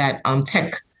part of that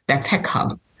tech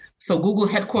hub. So Google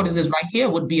headquarters is right here,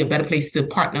 would be a better place to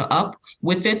partner up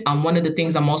with it. One of the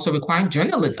things I'm also requiring,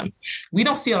 journalism. We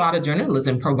don't see a lot of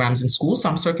journalism programs in schools. So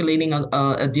I'm circulating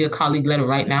a Dear Colleague letter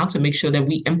right now to make sure that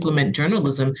we implement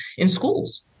journalism in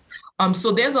schools.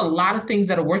 So there's a lot of things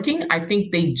that are working. I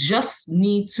think they just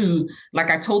need to,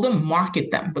 like I told them, market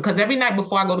them. Because every night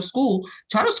before I go to school,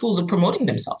 charter schools are promoting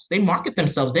themselves. They market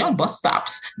themselves. They're on bus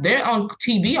stops. They're on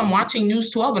TV. I'm watching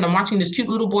News 12, and I'm watching this cute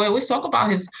little boy always talk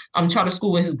about his charter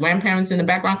school with his grandparents in the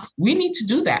background. We need to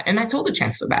do that. And I told the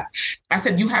chancellor that. I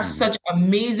said, you have such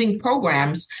amazing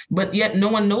programs, but yet no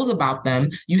one knows about them.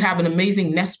 You have an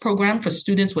amazing NEST program for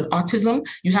students with autism.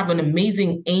 You have an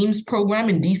amazing AIMS program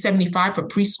in D75 for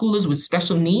preschoolers with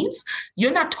special needs.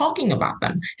 You're not talking about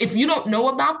them. If you don't know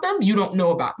about them, you don't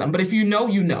know about them. But if you know,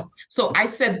 you know. So I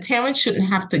said parents shouldn't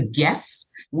have to guess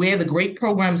where the great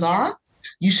programs are.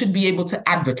 You should be able to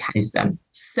advertise them,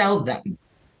 sell them.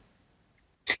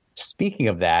 Speaking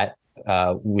of that,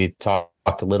 we've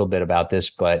talked a little bit about this,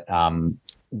 but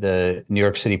the New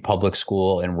York City Public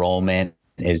School enrollment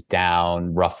is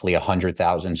down roughly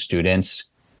 100,000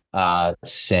 students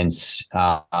since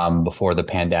before the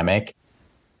pandemic.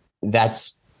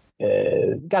 That's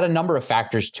got a number of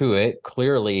factors to it.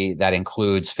 Clearly, that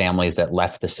includes families that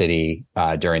left the city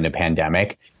during the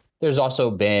pandemic. There's also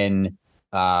been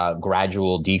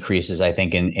gradual decreases, I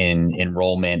think, in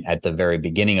enrollment at the very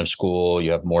beginning of school.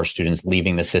 You have more students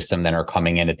leaving the system than are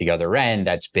coming in at the other end.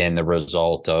 That's been the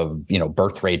result of,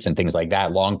 birth rates and things like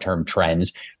that, long-term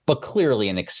trends, but clearly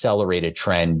an accelerated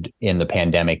trend in the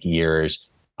pandemic years.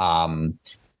 When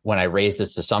I raise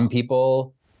this to some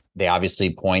people, they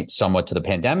obviously point somewhat to the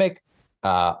pandemic.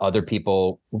 Other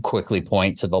people quickly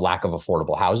point to the lack of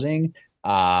affordable housing.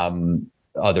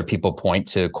 Other people point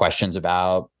to questions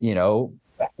about,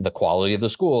 the quality of the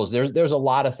schools. There's a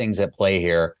lot of things at play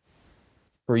here.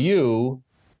 For you,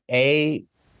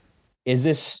 is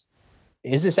this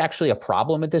actually a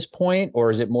problem at this point?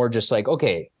 Or is it more just like,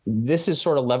 okay, this is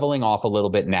sort of leveling off a little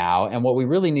bit now, and what we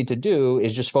really need to do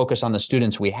is just focus on the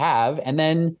students we have, and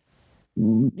then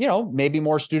maybe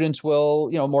more students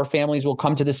will, more families will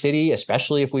come to the city,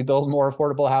 especially if we build more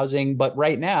affordable housing. But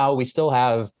right now we still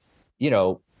have,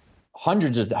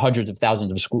 hundreds of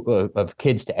thousands of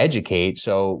kids to educate.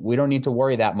 So we don't need to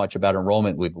worry that much about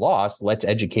enrollment we've lost. Let's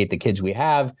educate the kids we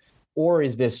have. Or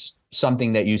is this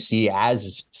something that you see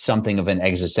as something of an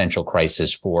existential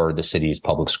crisis for the city's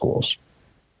public schools?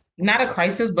 Not a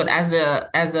crisis, but as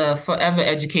a forever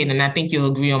educator, and I think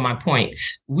you'll agree on my point,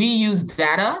 we use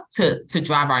data to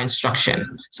drive our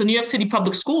instruction. So New York City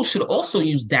Public Schools should also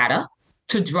use data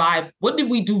to drive, what did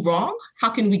we do wrong? How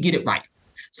can we get it right?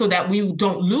 So that we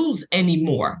don't lose any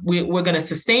more. We're going to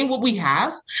sustain what we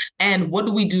have. And what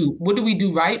do we do? What do we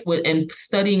do right in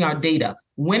studying our data?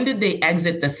 When did they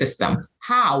exit the system?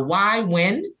 How, why,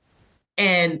 when?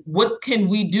 And what can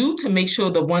we do to make sure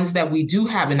the ones that we do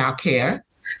have in our care,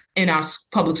 in our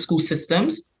public school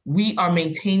systems, we are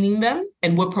maintaining them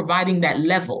and we're providing that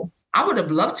level. I would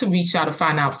have loved to reach out to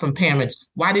find out from parents,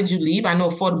 why did you leave? I know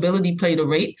affordability played a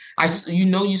rate.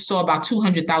 You saw about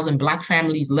 200,000 Black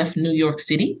families left New York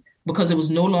City because it was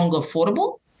no longer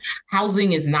affordable.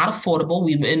 Housing is not affordable.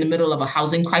 We're in the middle of a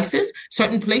housing crisis.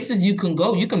 Certain places you can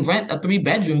go, you can rent a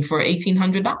 3-bedroom for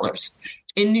 $1,800.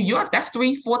 In New York, that's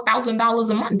 $3,000-$4,000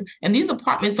 a month. And these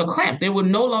apartments are cramped. They were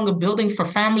no longer building for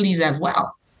families as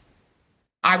well.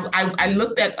 I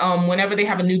looked at whenever they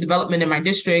have a new development in my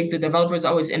district, the developers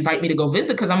always invite me to go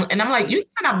visit because I'm like, you're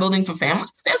not building for families.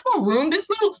 There's no room. This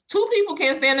little 2 people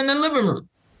can't stand in the living room.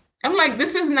 I'm like,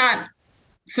 this is not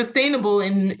sustainable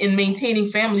in maintaining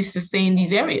families to stay in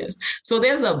these areas. So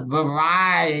there's a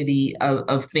variety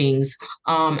of things.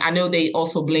 I know they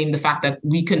also blame the fact that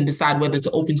we couldn't decide whether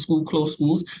to open school, close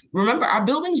schools. Remember, our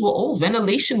buildings were old.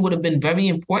 Ventilation would have been very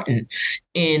important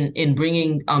in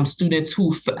bringing students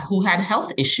who had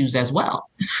health issues as well,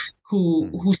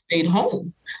 who stayed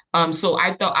home. So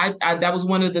I thought that was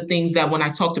one of the things that when I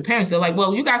talked to parents, they're like,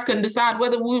 well, you guys couldn't decide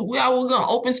whether we were going to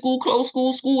open school, close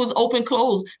school. School was open,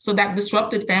 closed. So that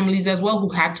disrupted families as well who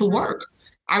had to work.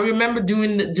 I remember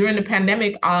during the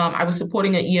pandemic, I was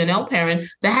supporting an ENL parent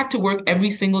that had to work every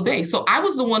single day. So I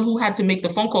was the one who had to make the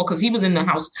phone call because he was in the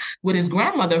house with his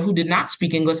grandmother who did not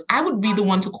speak English. I would be the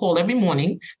one to call every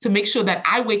morning to make sure that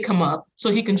I wake him up so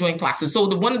he can join classes.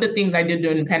 So one of the things I did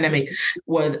during the pandemic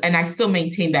was, and I still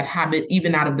maintain that habit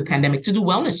even out of the pandemic, to do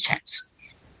wellness checks.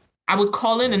 I would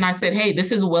call in and I said, hey,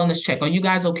 this is a wellness check. Are you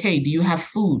guys okay? Do you have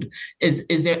food? Is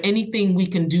there anything we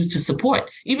can do to support?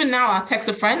 Even now, I'll text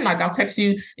a friend, like I'll text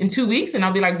you in 2 weeks and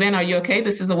I'll be like, Ben, are you okay?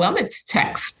 This is a wellness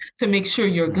text to make sure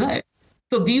you're good.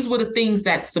 So these were the things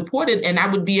that supported, and I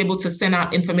would be able to send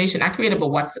out information. I created a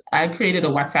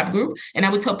WhatsApp group, and I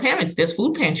would tell parents, there's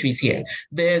food pantries here.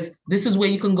 This is where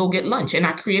you can go get lunch. And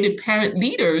I created parent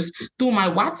leaders through my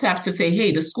WhatsApp to say,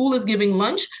 hey, the school is giving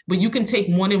lunch, but you can take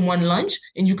more than one lunch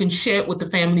and you can share it with the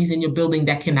families in your building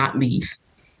that cannot leave.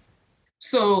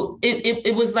 So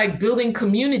it was like building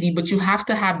community, but you have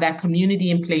to have that community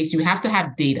in place. You have to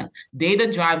have data.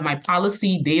 Data drives my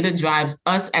policy. Data drives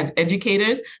us as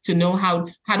educators to know how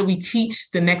do we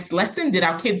teach the next lesson? Did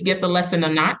our kids get the lesson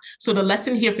or not? So the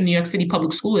lesson here for New York City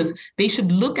Public School is they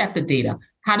should look at the data.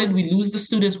 How did we lose the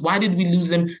students? Why did we lose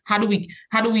them? How do we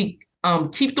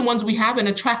keep the ones we have and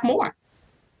attract more?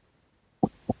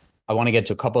 I want to get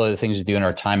to a couple of the things to do, and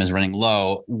our time is running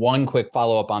low. One quick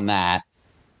follow-up on that.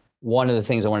 One of the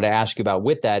things I wanted to ask you about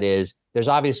with that is there's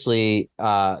obviously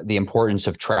the importance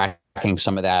of tracking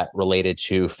some of that related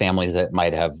to families that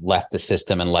might have left the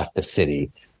system and left the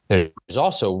city. There's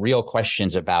also real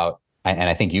questions about, and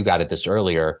I think you got at this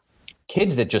earlier,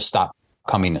 kids that just stopped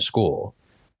coming to school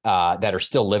that are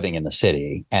still living in the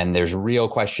city. And there's real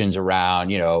questions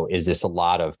around, is this a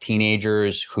lot of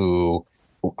teenagers who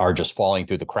are just falling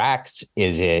through the cracks?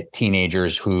 Is it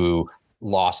teenagers who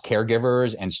lost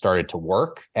caregivers and started to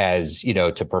work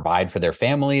to provide for their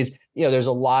families? There's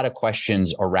a lot of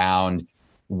questions around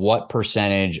what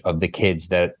percentage of the kids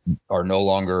that are no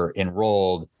longer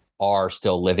enrolled are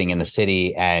still living in the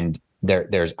city. And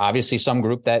there's obviously some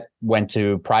group that went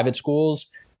to private schools,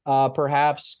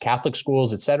 perhaps Catholic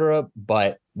schools, et cetera.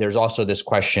 But there's also this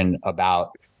question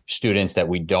about students that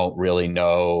we don't really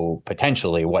know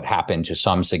potentially what happened to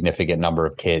some significant number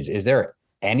of kids.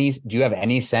 Do you have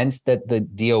any sense that the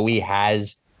DOE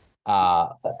has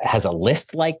a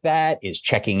list like that, is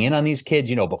checking in on these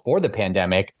kids? Before the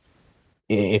pandemic,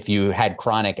 if you had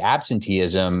chronic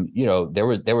absenteeism, there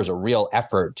was a real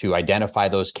effort to identify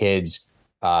those kids,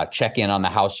 check in on the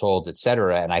households, et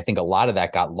cetera. And I think a lot of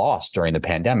that got lost during the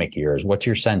pandemic years. What's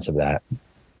your sense of that?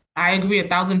 I agree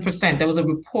 1,000%. There was a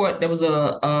report. There was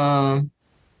in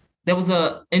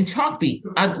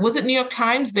Chalkbeat. Was it New York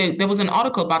Times? There was an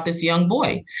article about this young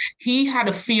boy. He had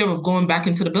a fear of going back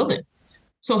into the building.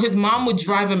 So his mom would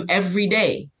drive him every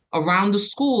day around the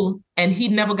school, and he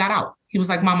never got out. He was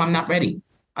like, "Mom, I'm not ready."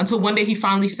 Until one day he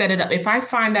finally set it up. If I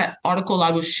find that article,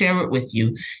 I will share it with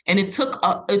you. And it took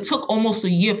almost a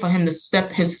year for him to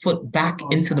step his foot back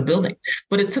into the building,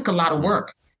 but it took a lot of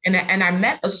work. And I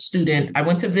met a student. I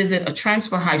went to visit a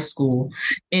transfer high school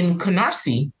in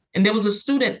Canarsie, and there was a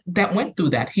student that went through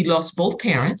that. He lost both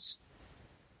parents.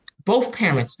 Both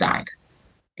parents died,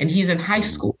 and he's in high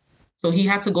school. So he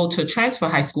had to go to a transfer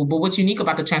high school. But what's unique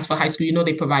about the transfer high school,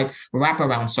 they provide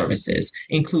wraparound services,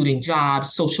 including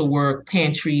jobs, social work,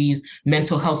 pantries,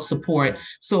 mental health support.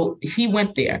 So he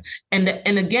went there. And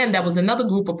again, that was another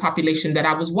group of population that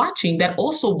I was watching that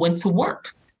also went to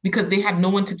work because they had no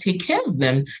one to take care of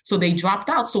them. So they dropped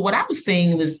out. So what I was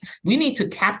saying was we need to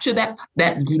capture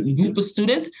that group of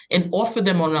students and offer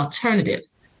them an alternative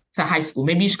to high school.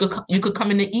 Maybe you could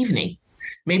come in the evening.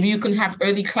 Maybe you can have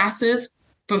early classes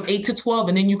from 8 to 12,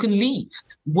 and then you can leave.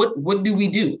 What do we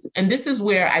do? And this is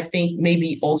where I think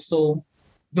maybe also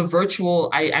the virtual,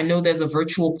 I know there's a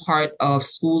virtual part of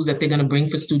schools that they're going to bring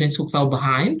for students who fell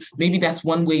behind. Maybe that's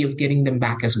one way of getting them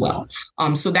back as well.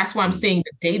 So that's why I'm saying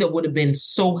the data would have been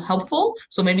so helpful.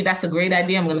 So maybe that's a great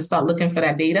idea. I'm going to start looking for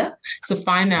that data to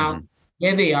find out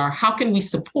where they are. How can we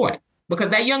support? Because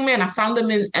that young man, I found him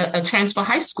in a transfer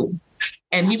high school,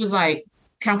 and he was like,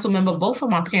 "Council member, both of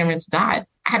my parents died.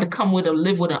 I had to come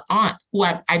live with an aunt who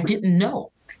I didn't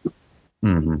know."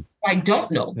 Mm-hmm. I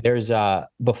don't know. There's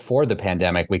before the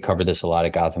pandemic, we covered this a lot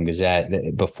at Gotham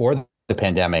Gazette. Before the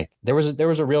pandemic, there was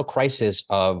a real crisis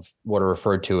of what are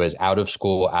referred to as out of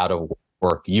school, out of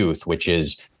work youth, which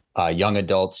is young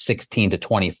adults 16 to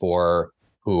 24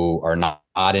 who are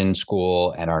not in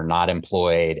school and are not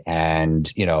employed,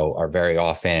 and are very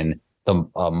often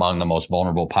among the most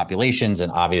vulnerable populations,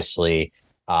 and obviously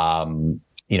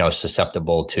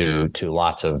susceptible to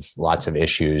lots of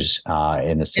issues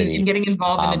in the city. And getting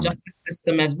involved in the justice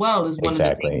system as well is one of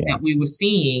the things that we were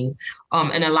seeing.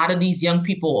 And a lot of these young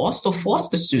people also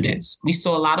foster students. We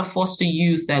saw a lot of foster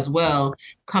youth as well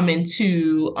come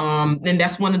into, and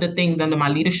that's one of the things under my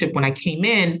leadership when I came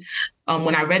in,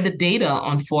 when I read the data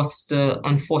on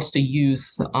foster youth.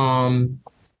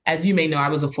 As you may know, I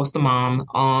was a foster mom,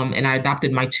 and I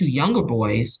adopted my two younger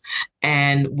boys.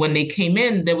 And when they came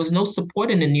in, there was no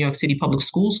support in the New York City public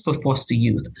schools for foster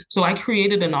youth. So I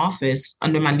created an office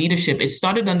under my leadership. It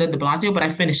started under de Blasio, but I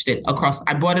finished it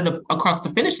I brought it across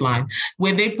the finish line,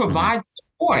 where they provide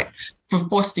support for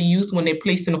foster youth. When they're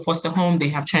placed in a foster home, they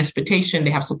have transportation,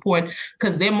 they have support,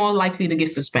 because they're more likely to get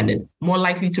suspended, more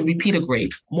likely to repeat a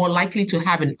grade, more likely to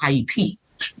have an IEP.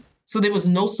 So there was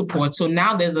no support. So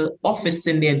now there's an office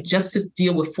in there just to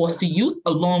deal with foster youth,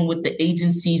 along with the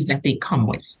agencies that they come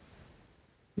with.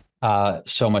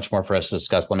 So much more for us to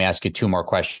discuss. Let me ask you two more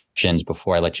questions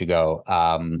before I let you go.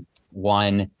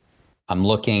 One, I'm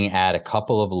looking at a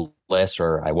couple of lists,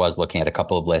 or I was looking at a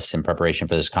couple of lists in preparation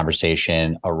for this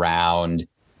conversation around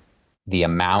the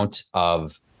amount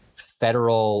of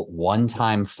federal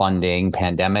one-time funding,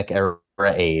 pandemic era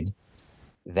aid,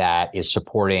 that is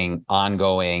supporting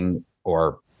ongoing,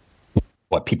 or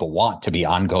what people want to be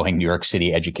ongoing, New York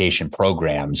City education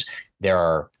programs. There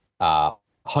are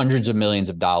hundreds of millions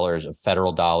of dollars of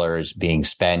federal dollars being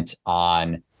spent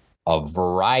on a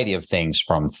variety of things,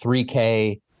 from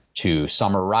 3K to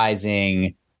Summer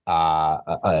Rising,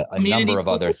 a number of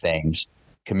other things.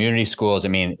 Community schools. I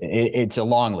mean, it's a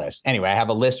long list. Anyway, I have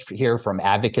a list here from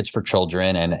Advocates for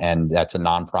Children, and that's a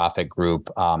nonprofit group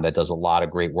that does a lot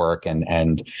of great work,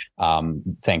 and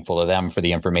thankful to them for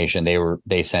the information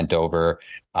they sent over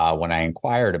when I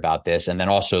inquired about this. And then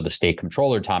also the state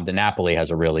comptroller, Tom DiNapoli, has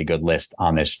a really good list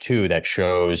on this too, that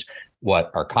shows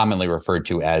what are commonly referred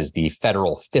to as the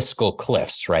federal fiscal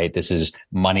cliffs, right? This is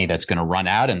money that's going to run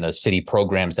out, and the city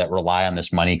programs that rely on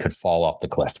this money could fall off the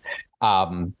cliff.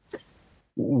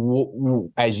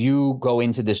 as you go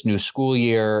into this new school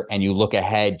year and you look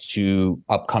ahead to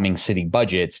upcoming city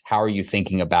budgets, how are you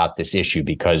thinking about this issue?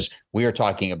 Because we are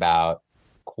talking about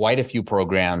quite a few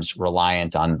programs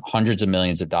reliant on hundreds of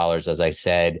millions of dollars. As I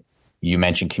said, you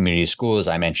mentioned community schools.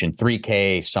 I mentioned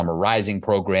 3K, Summer Rising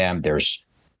program. There's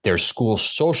school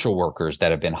social workers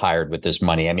that have been hired with this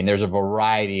money. I mean, there's a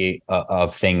variety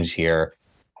of things here.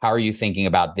 How are you thinking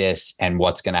about this and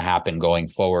what's going to happen going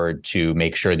forward to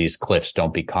make sure these cliffs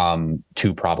don't become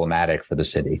too problematic for the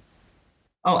city?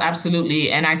 Oh,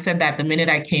 absolutely. And I said that the minute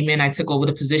I came in, I took over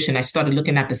the position. I started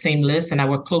looking at the same list, and I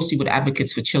work closely with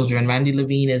Advocates for Children. Randy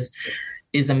Levine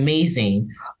is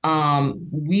amazing.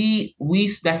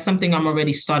 That's something I'm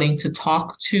already starting to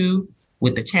talk to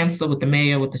with the chancellor, with the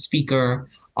mayor, with the speaker,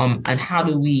 and how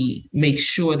do we make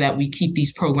sure that we keep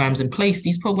these programs in place?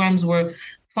 These programs were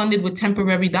funded with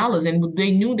temporary dollars, and they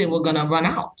knew they were going to run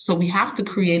out. So we have to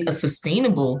create a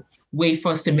sustainable way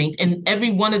for us to maintain. And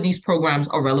every one of these programs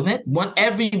are relevant.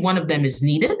 Every one of them is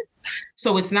needed.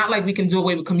 So it's not like we can do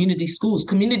away with community schools.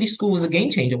 Community school was a game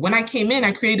changer. When I came in,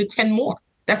 I created 10 more.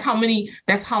 That's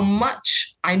how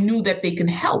much I knew that they can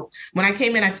help. When I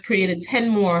came in, I created 10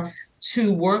 more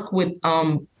to work with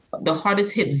the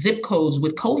hardest hit zip codes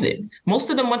with COVID. Most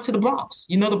of them went to the Bronx.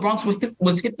 The Bronx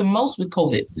was hit the most with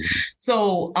COVID.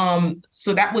 So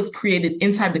that was created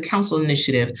inside the council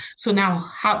initiative. So now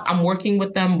I'm working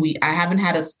with them. I haven't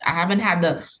had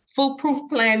the foolproof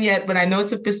plan yet, but I know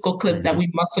it's a fiscal cliff that we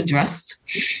must address.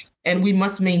 And we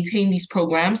must maintain these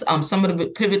programs. Some of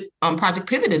the Project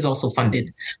Pivot is also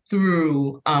funded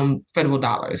through federal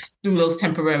dollars, through those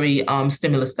temporary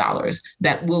stimulus dollars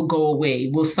that will go away,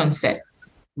 will sunset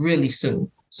really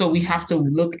soon. So we have to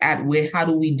look at how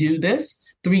do we do this?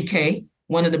 3K,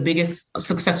 one of the biggest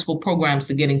successful programs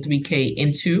to getting 3K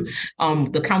into.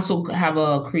 The council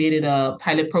have created a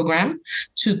pilot program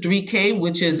to 3K,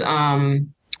 which is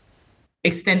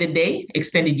extended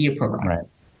year program. Right.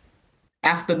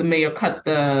 After the mayor cut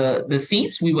the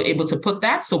seats, we were able to put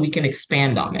that so we can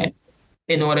expand on it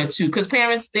in order to, because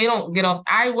parents, they don't get off.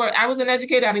 I was an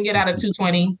educator. I didn't get out of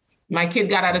 220. My kid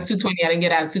got out of 220. I didn't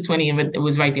get out of 220. And it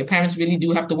was right there. Parents really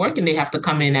do have to work, and they have to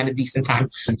come in at a decent time.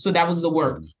 So that was the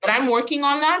work. But I'm working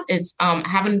on that. It's I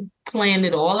haven't planned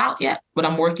it all out yet, but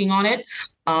I'm working on it.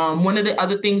 One of the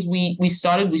other things we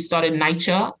started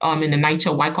NYCHA in the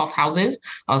NYCHA Wyckoff houses.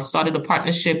 Started a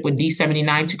partnership with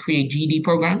D79 to create GED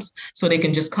programs, so they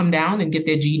can just come down and get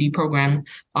their GED program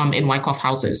in Wyckoff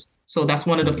houses. So that's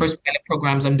one of the first pilot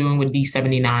programs I'm doing with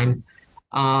D79.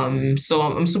 So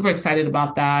I'm super excited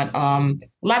about that. A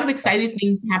lot of exciting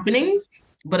things happening,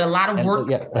 but a lot of work.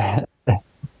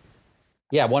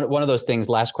 Yeah. One of those things,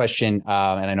 last question.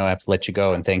 And I know I have to let you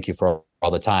go, and thank you for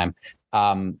all the time.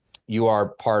 You are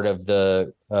part of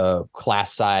the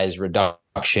class size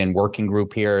reduction working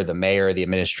group here. The mayor, the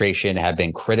administration have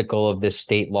been critical of this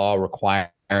state law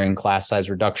requiring class size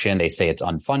reduction. They say it's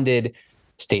unfunded.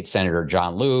 State Senator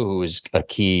John Liu, who is a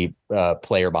key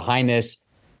player behind this,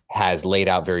 has laid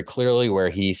out very clearly where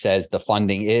he says the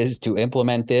funding is to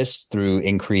implement this through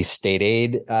increased state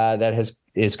aid that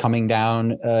is coming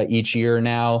down each year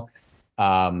now.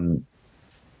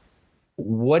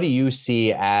 What do you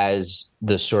see as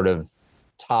the sort of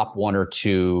top one or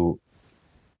two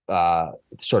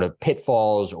sort of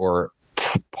pitfalls or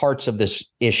parts of this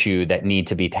issue that need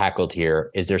to be tackled here?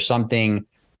 Is there something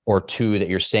or two that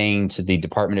you're saying to the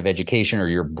Department of Education, or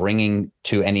you're bringing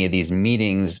to any of these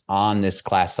meetings on this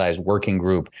class size working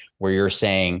group, where you're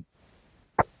saying,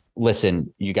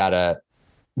 listen, you got to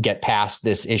get past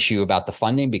this issue about the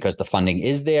funding because the funding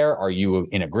is there? Are you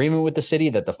in agreement with the city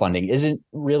that the funding isn't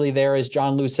really there as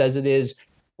John Liu says it is?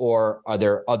 Or are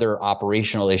there other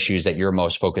operational issues that you're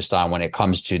most focused on when it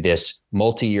comes to this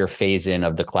multi-year phase-in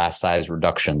of the class size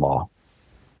reduction law?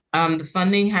 The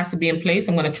funding has to be in place.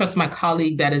 I'm going to trust my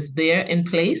colleague that is there in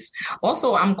place.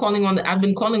 Also, I've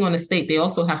been calling on the state. They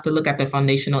also have to look at the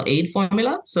foundational aid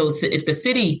formula. So if the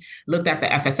city looked at the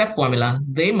FSF formula,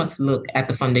 they must look at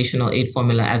the foundational aid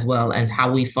formula as well, and how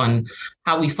we fund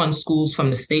schools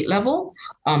from the state level.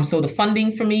 So the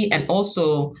funding for me, and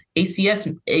also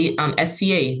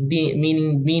SCA,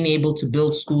 being able to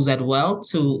build schools as well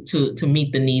to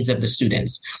meet the needs of the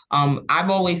students. I've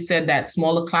always said that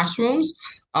smaller classrooms,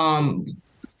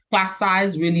 class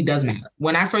size really does matter.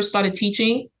 When I first started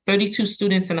teaching, 32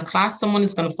 students in a class, someone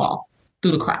is going to fall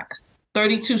through the crack.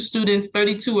 32 students,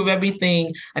 32 of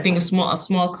everything. I think a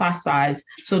small class size.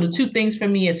 So the two things for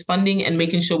me is funding and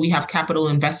making sure we have capital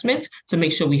investments to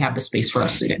make sure we have the space for our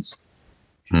students.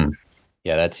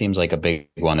 Yeah, that seems like a big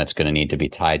one that's going to need to be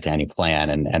tied to any plan.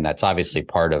 And that's obviously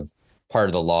part of part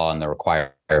of the law and the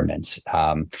requirements.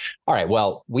 All right.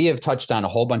 Well, we have touched on a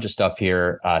whole bunch of stuff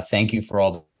here. Thank you for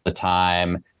all the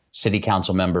time. City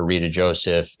Council Member Rita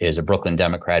Joseph is a Brooklyn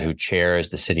Democrat who chairs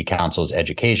the City Council's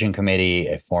Education Committee,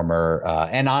 a former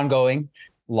and ongoing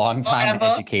longtime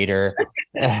educator.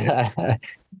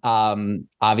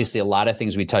 Obviously, a lot of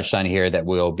things we touched on here that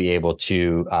we'll be able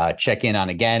to check in on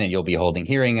again, and you'll be holding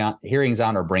hearings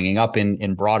on or bringing up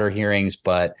in broader hearings.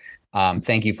 But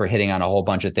thank you for hitting on a whole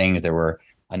bunch of things. There were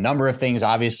a number of things,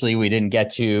 obviously, we didn't get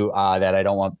to that I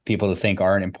don't want people to think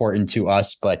aren't important to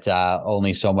us, but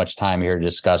only so much time here to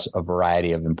discuss a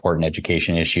variety of important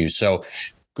education issues. So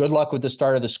good luck with the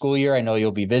start of the school year. I know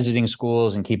you'll be visiting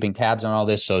schools and keeping tabs on all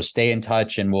this. So stay in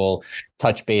touch and we'll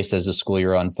touch base as the school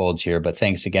year unfolds here. But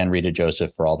thanks again, Rita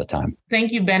Joseph, for all the time.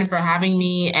 Thank you, Ben, for having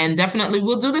me. And definitely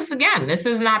we'll do this again. This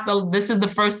is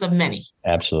the first of many.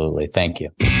 Absolutely. Thank you.